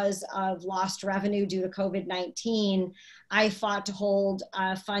year, because of lost revenue due to COVID-19, I fought to hold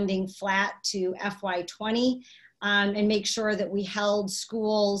funding flat to FY20 and make sure that we held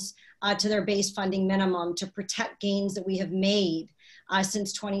schools to their base funding minimum to protect gains that we have made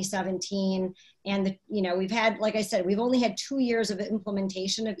since 2017. And we've had, like I said, we've only had 2 years of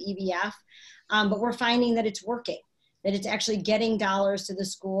implementation of EBF, but we're finding that it's working, that it's actually getting dollars to the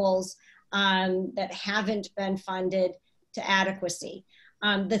schools that haven't been funded to adequacy.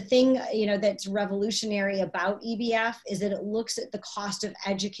 The thing that's revolutionary about EBF is that it looks at the cost of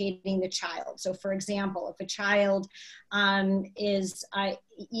educating the child. So for example, if a child is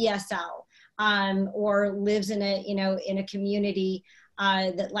ESL or lives in a community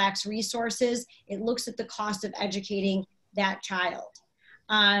that lacks resources, it looks at the cost of educating that child.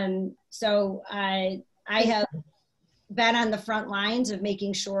 So I have been on the front lines of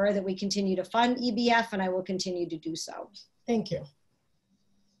making sure that we continue to fund EBF, and I will continue to do so. Thank you.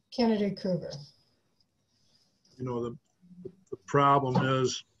 Candidate Kruger. The problem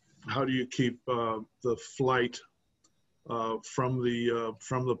is, how do you keep the flight from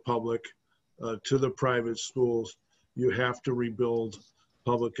the public to the private schools? You have to rebuild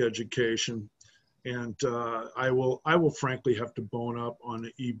public education. And I will frankly have to bone up on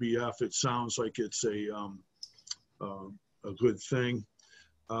the EBF. It sounds like it's a good thing.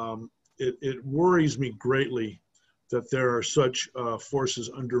 It worries me greatly that there are such forces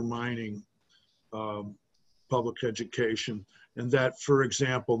undermining public education, and that, for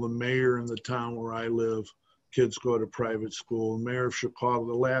example, the mayor in the town where I live, kids go to private school. The mayor of Chicago,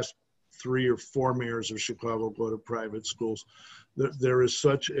 the last 3 or 4 mayors of Chicago go to private schools. There is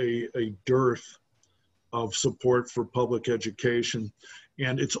such a dearth of support for public education.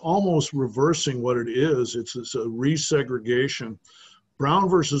 And it's almost reversing what it is. It's a resegregation. Brown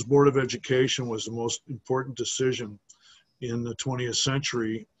versus Board of Education was the most important decision in the 20th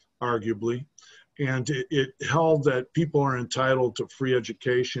century, arguably. And it held that people are entitled to free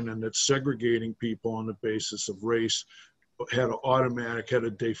education, and that segregating people on the basis of race had a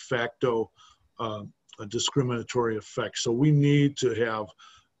de facto a discriminatory effect. So we need to have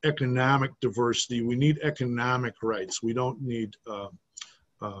economic diversity. We need economic rights. We don't need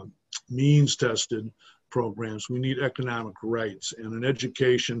means-tested programs. We need economic rights, and an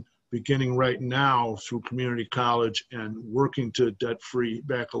education beginning right now through community college and working to debt-free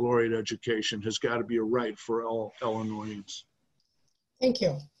baccalaureate education has got to be a right for all Illinoisans. Thank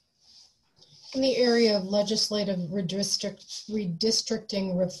you. In the area of legislative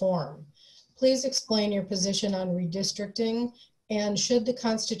redistricting reform, please explain your position on redistricting, and should the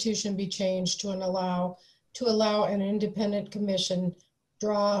Constitution be changed to allow an independent commission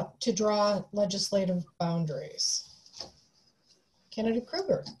to draw legislative boundaries? Candidate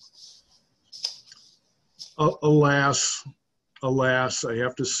Kruger. Alas, I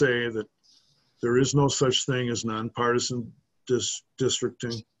have to say that there is no such thing as nonpartisan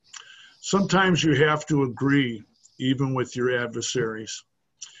districting. Sometimes you have to agree even with your adversaries.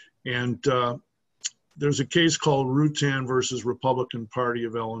 And there's a case called Rutan versus Republican Party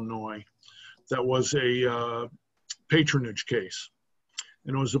of Illinois that was a patronage case.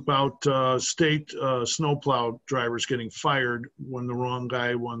 And it was about state snowplow drivers getting fired when the wrong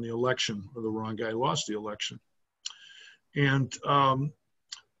guy won the election, or the wrong guy lost the election. And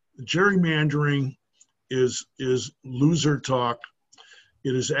gerrymandering is loser talk.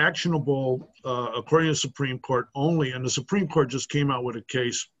 It is actionable according to the Supreme Court only, and the Supreme Court just came out with a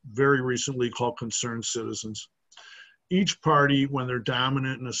case very recently called Concerned Citizens. Each party, when they're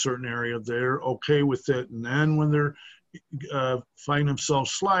dominant in a certain area, they're okay with it, and then when they're find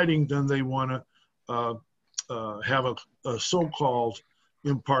themselves sliding, then they want to have a so-called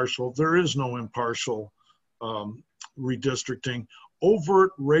impartial. There is no impartial redistricting.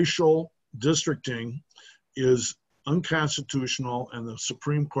 Overt racial districting is unconstitutional, and the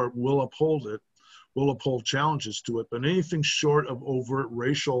Supreme Court will uphold it, will uphold challenges to it. But anything short of overt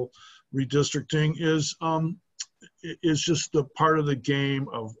racial redistricting is just a part of the game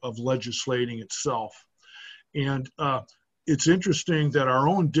of legislating itself. And it's interesting that our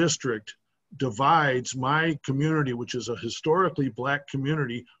own district divides my community, which is a historically Black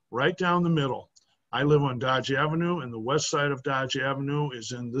community, right down the middle. I live on Dodge Avenue, and the west side of Dodge Avenue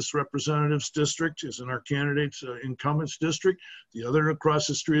is in this representative's district, is in our candidate's incumbent's district. The other across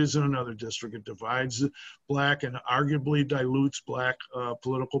the street is in another district. It divides Black and arguably dilutes Black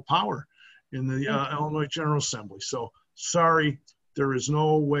political power in the Illinois General Assembly. So sorry, there is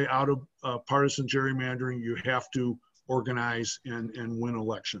no way out of partisan gerrymandering. You have to organize and win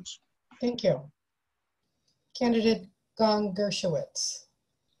elections. Thank you. Candidate Gong-Gershowitz.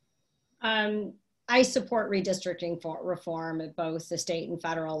 I support redistricting reform at both the state and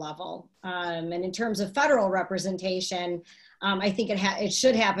federal level. And in terms of federal representation, I think it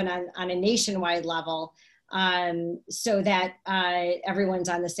should happen on a nationwide level so that everyone's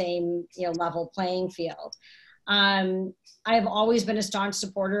on the same level playing field. I've always been a staunch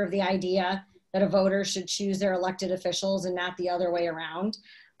supporter of the idea that a voter should choose their elected officials and not the other way around.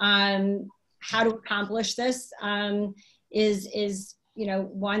 How to accomplish this is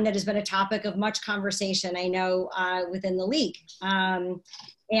one that has been a topic of much conversation, I know, within the league. And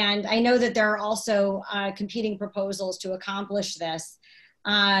I know that there are also competing proposals to accomplish this.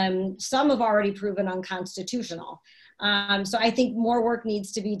 Some have already proven unconstitutional. So I think more work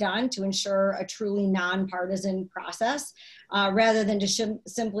needs to be done to ensure a truly nonpartisan process, rather than to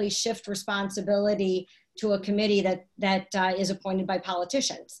simply shift responsibility to a committee that is appointed by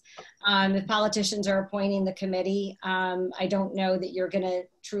politicians. If politicians are appointing the committee, I don't know that you're going to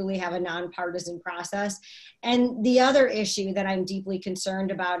truly have a nonpartisan process. And the other issue that I'm deeply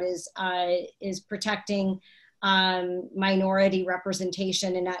concerned about is protecting minority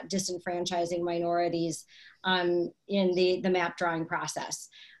representation and not disenfranchising minorities in the map drawing process.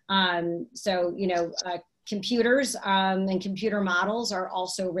 Computers and computer models are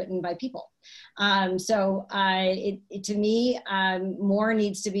also written by people. To me, more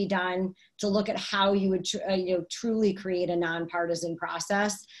needs to be done to look at how you would truly create a nonpartisan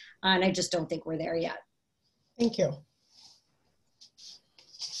process. And I just don't think we're there yet. Thank you.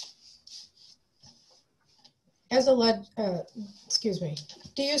 Do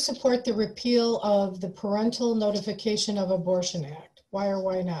you support the repeal of the Parental Notification of Abortion Act? Why or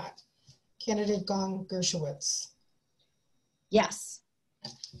why not? Candidate Gong-Gershowitz. Yes.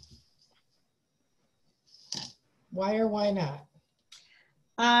 Why or why not?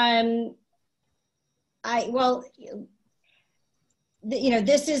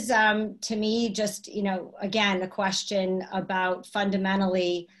 This is to me just again a question about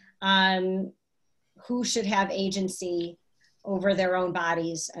fundamentally who should have agency over their own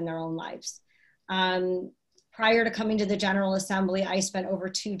bodies and their own lives. Prior to coming to the General Assembly, I spent over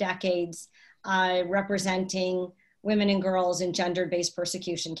 2 decades representing women and girls in gender-based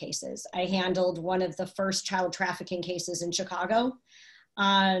persecution cases. I handled one of the first child trafficking cases in Chicago,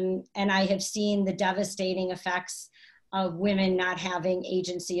 and I have seen the devastating effects of women not having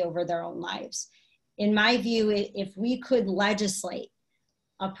agency over their own lives. In my view, if we could legislate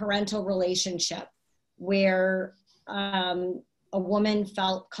a parental relationship where a woman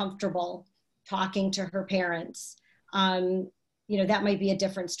felt comfortable talking to her parents, that might be a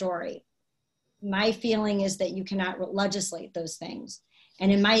different story. My feeling is that you cannot legislate those things.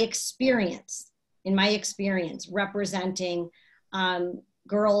 And in my experience, representing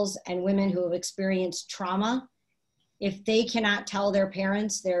girls and women who have experienced trauma, if they cannot tell their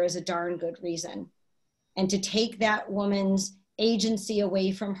parents, there is a darn good reason. And to take that woman's agency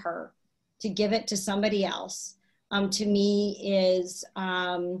away from her, to give it to somebody else, to me is,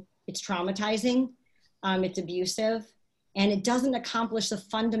 it's traumatizing, it's abusive, and it doesn't accomplish the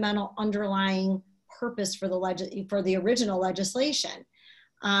fundamental underlying purpose for the original legislation.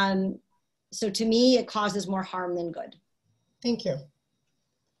 So to me, it causes more harm than good. Thank you.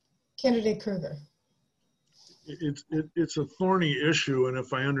 Candidate Kruger. It's a thorny issue, and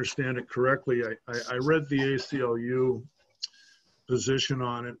if I understand it correctly, I read the ACLU position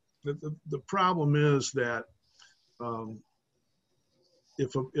on it. The problem is that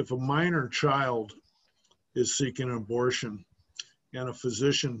if a minor child is seeking an abortion and a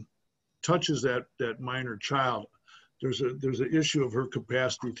physician touches that minor child, there's an issue of her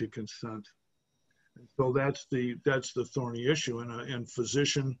capacity to consent. And so that's the thorny issue, and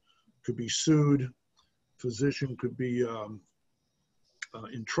physician could be sued, physician could be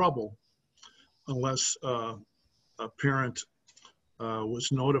in trouble unless a parent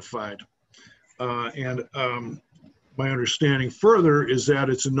was notified. My understanding further is that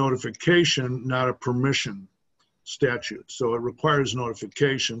it's a notification, not a permission statute. So it requires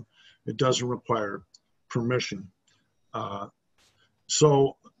notification. It doesn't require permission.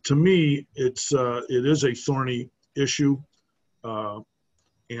 So to me, it is a thorny issue. I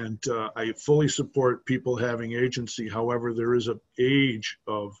fully support people having agency. However, there is an age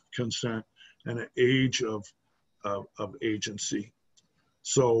of consent and an age of agency.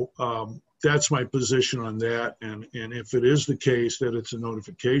 So that's my position on that. And if it is the case that it's a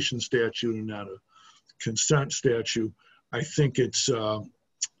notification statute and not a consent statute, I think it's, I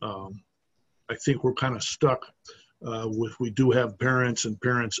think we're kind of stuck with, we do have parents, and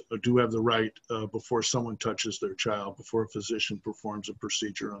parents do have the right before someone touches their child, before a physician performs a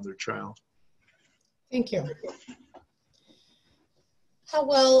procedure on their child. Thank you. How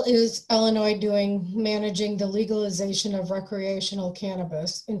well is Illinois doing managing the legalization of recreational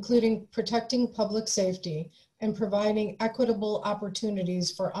cannabis, including protecting public safety and providing equitable opportunities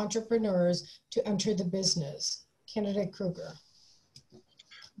for entrepreneurs to enter the business? Candidate Kruger.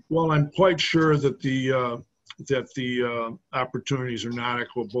 Well, I'm quite sure that the opportunities are not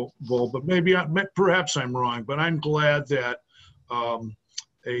equitable, but perhaps I'm wrong. But I'm glad that a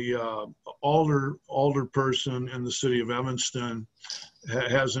alder person in the city of Evanston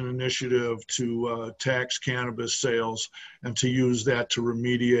has an initiative to tax cannabis sales and to use that to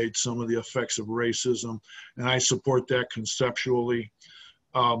remediate some of the effects of racism. And I support that conceptually.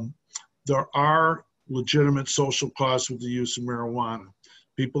 There are legitimate social costs with the use of marijuana.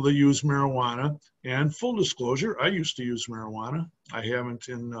 People that use marijuana, and full disclosure, I used to use marijuana. I haven't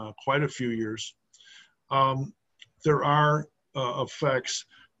in quite a few years. There are effects.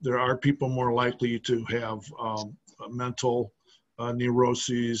 There are people more likely to have mental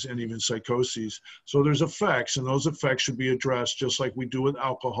neuroses and even psychoses. So there's effects, and those effects should be addressed just like we do with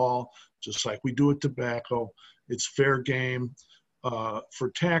alcohol, just like we do with tobacco. It's fair game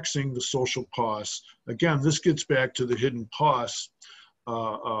for taxing the social costs. Again, this gets back to the hidden costs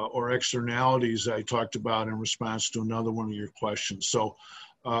or externalities I talked about in response to another one of your questions. So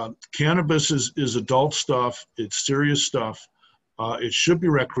cannabis is adult stuff. It's serious stuff. It should be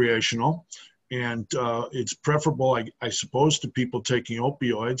recreational. And it's preferable, I suppose, to people taking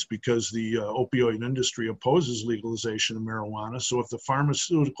opioids, because the opioid industry opposes legalization of marijuana. So if the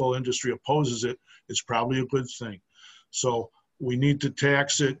pharmaceutical industry opposes it, it's probably a good thing. So we need to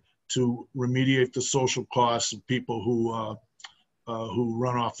tax it to remediate the social costs of people who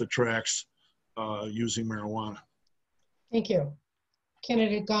run off the tracks using marijuana. Thank you.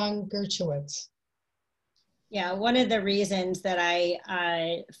 Candidate Gong-Gershowitz. Yeah, one of the reasons that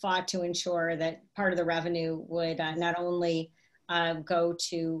I fought to ensure that part of the revenue would not only go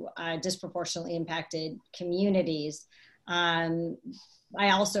to disproportionately impacted communities, I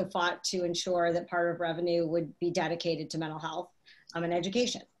also fought to ensure that part of revenue would be dedicated to mental health and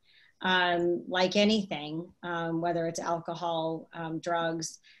education. Like anything, whether it's alcohol,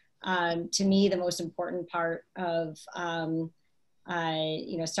 drugs, to me, the most important part of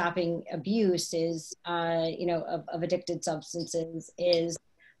stopping abuse is, of addicted substances is,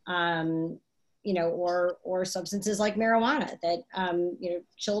 or substances like marijuana that,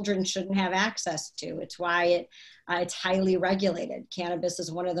 children shouldn't have access to. It's why it's highly regulated. Cannabis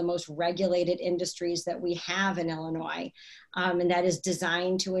is one of the most regulated industries that we have in Illinois. And that is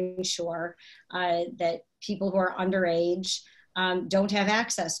designed to ensure that people who are underage don't have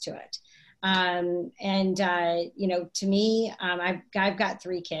access to it. To me, I've got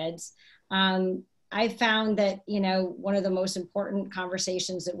 3 kids. I found that, one of the most important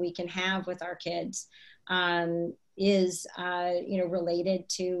conversations that we can have with our kids is, related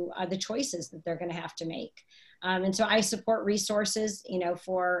to the choices that they're going to have to make. And so I support resources,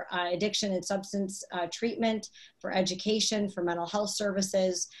 for addiction and substance treatment, for education, for mental health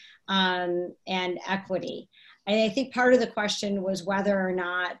services, and equity. And I think part of the question was whether or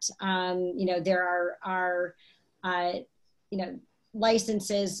not, there are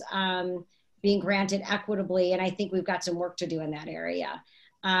licenses being granted equitably. And I think we've got some work to do in that area.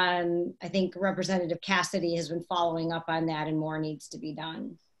 I think Representative Cassidy has been following up on that, and more needs to be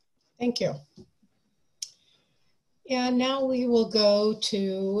done. Thank you. And now we will go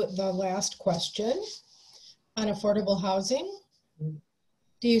to the last question on affordable housing.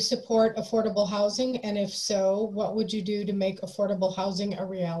 Do you support affordable housing? And if so, what would you do to make affordable housing a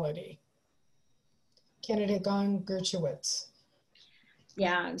reality? Candidate Gong-Gershowitz.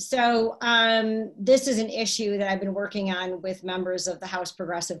 Yeah, so this is an issue that I've been working on with members of the House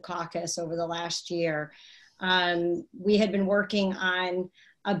Progressive Caucus over the last year. We had been working on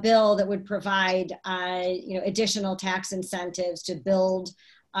a bill that would provide, additional tax incentives to build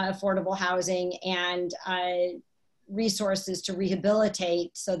affordable housing and resources to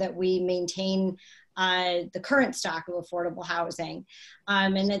rehabilitate so that we maintain the current stock of affordable housing.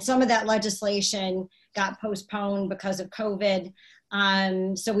 And then some of that legislation got postponed because of COVID.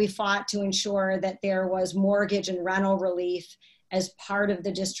 So we fought to ensure that there was mortgage and rental relief as part of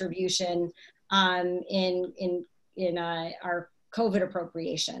the distribution in our COVID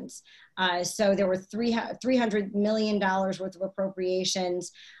appropriations. So there were $300 million worth of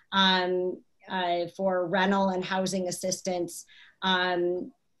appropriations for rental and housing assistance,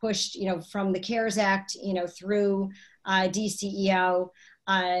 pushed, from the CARES Act, through DCEO,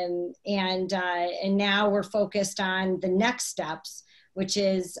 and now we're focused on the next steps, which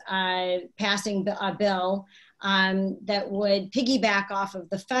is passing a bill that would piggyback off of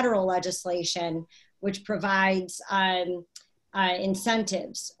the federal legislation, which provides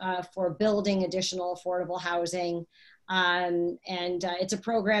incentives for building additional affordable housing. It's a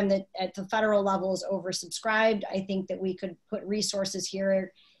program that at the federal level is oversubscribed. I think that we could put resources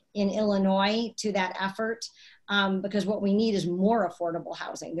here in Illinois to that effort because what we need is more affordable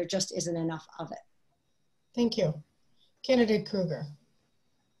housing. There just isn't enough of it. Thank you. Candidate Kruger.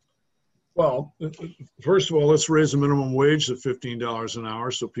 Well, first of all, let's raise the minimum wage to $15 an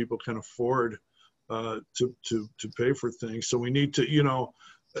hour so people can afford to pay for things. So we need to,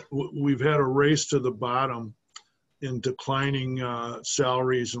 we've had a race to the bottom in declining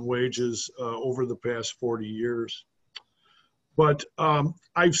salaries and wages over the past 40 years. But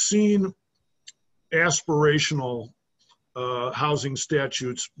I've seen aspirational housing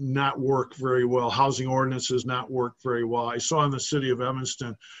statutes not work very well, housing ordinances not work very well. I saw in the city of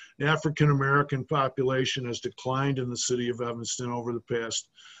Evanston, the African-American population has declined in the city of Evanston over the past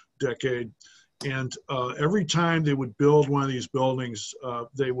decade. And every time they would build one of these buildings,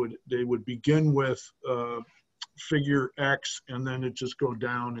 they would begin with figure X, and then it just go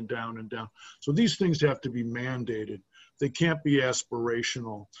down and down and down. So these things have to be mandated. They can't be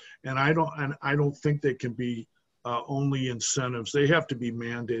aspirational, and I don't think they can be only incentives. They have to be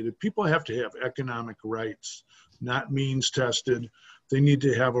mandated. People have to have economic rights, not means tested. They need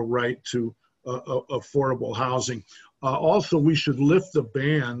to have a right to affordable housing. Also, we should lift the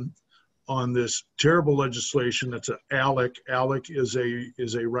ban on this terrible legislation that's ALEC. ALEC is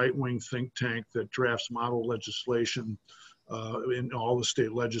a right-wing think tank that drafts model legislation in all the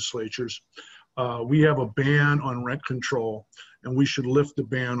state legislatures. We have a ban on rent control, and we should lift the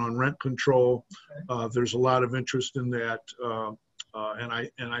ban on rent control. There's a lot of interest in that,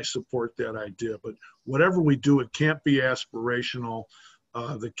 and I support that idea. But whatever we do, it can't be aspirational.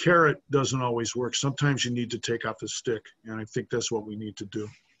 The carrot doesn't always work. Sometimes you need to take out the stick, and I think that's what we need to do.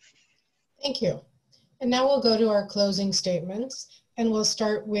 Thank you. And now we'll go to our closing statements, and we'll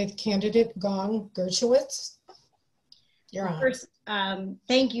start with candidate Gong-Gershowitz. You're on. First,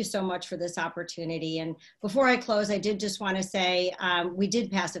 thank you so much for this opportunity. And before I close, I did just want to say we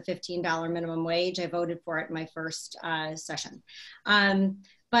did pass a $15 minimum wage. I voted for it in my first session.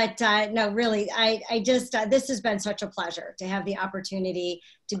 No, really, I just, this has been such a pleasure to have the opportunity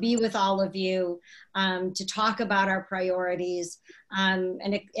to be with all of you, to talk about our priorities, and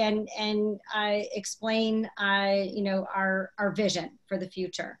explain, our vision for the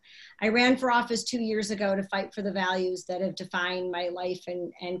future. I ran for office 2 years ago to fight for the values that have defined my life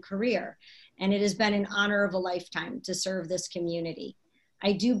and career. And it has been an honor of a lifetime to serve this community.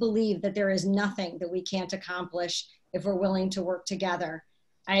 I do believe that there is nothing that we can't accomplish if we're willing to work together.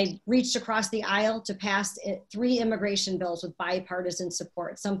 I reached across the aisle to pass 3 immigration bills with bipartisan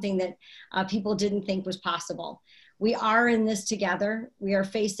support, something that people didn't think was possible. We are in this together. We are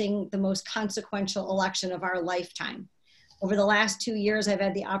facing the most consequential election of our lifetime. Over the last 2 years, I've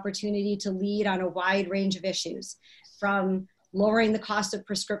had the opportunity to lead on a wide range of issues, from lowering the cost of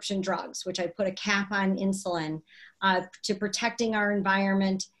prescription drugs, which I put a cap on insulin, to protecting our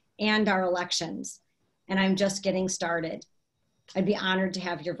environment and our elections. And I'm just getting started. I'd be honored to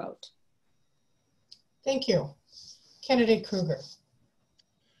have your vote. Thank you. Candidate Kruger.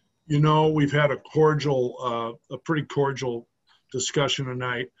 We've had a pretty cordial discussion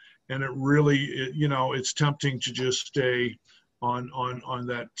tonight, and it really, it's tempting to just stay on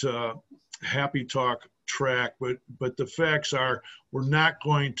that happy talk track, but the facts are we're not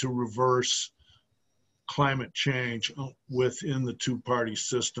going to reverse climate change within the two-party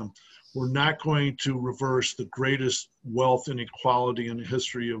system. We're not going to reverse the greatest wealth inequality in the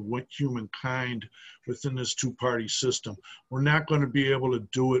history of humankind within this two-party system. We're not going to be able to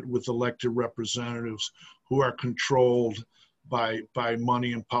do it with elected representatives who are controlled by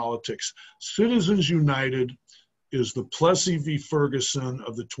money and politics. Citizens United is the Plessy v. Ferguson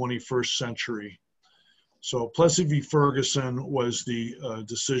of the 21st century. So Plessy v. Ferguson was the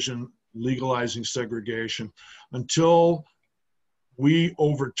decision legalizing segregation. Until we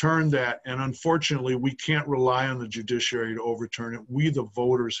overturn that, and unfortunately we can't rely on the judiciary to overturn it. We, the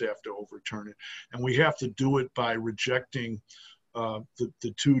voters, have to overturn it. And we have to do it by rejecting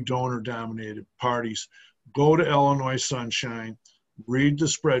the two donor-dominated parties. Go to Illinois Sunshine, read the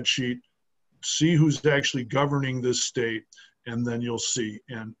spreadsheet, see who's actually governing this state, and then you'll see.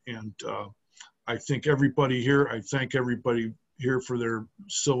 And I think everybody here, I thank everybody here for their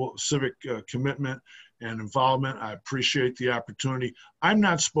civic commitment and involvement. I appreciate the opportunity. I'm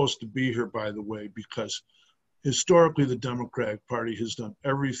not supposed to be here, by the way, because historically the Democratic Party has done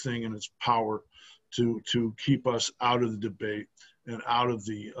everything in its power to keep us out of the debate and out of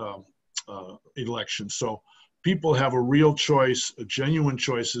the election. So people have a real choice, a genuine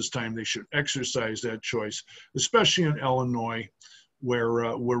choice this time. They should exercise that choice, especially in Illinois,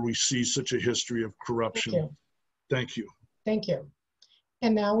 where we see such a history of corruption. Thank you. Thank you.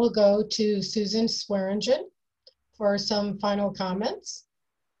 And now we'll go to Susan Swearingen for some final comments.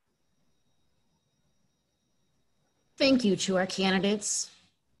 Thank you to our candidates,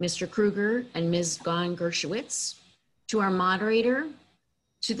 Mr. Kruger and Ms. Gong-Gershowitz, to our moderator,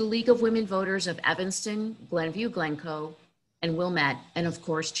 to the League of Women Voters of Evanston, Glenview-Glencoe, and Wilmette, and of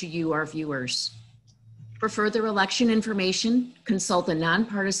course to you, our viewers. For further election information, consult the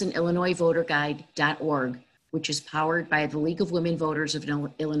nonpartisan Illinois Voter Guide.org, which is powered by the League of Women Voters of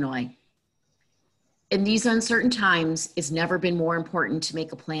Illinois. In these uncertain times, it's never been more important to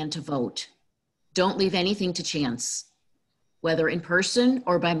make a plan to vote. Don't leave anything to chance. Whether in person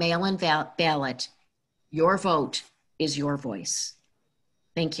or by mail-in ballot, your vote is your voice.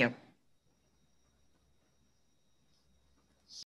 Thank you.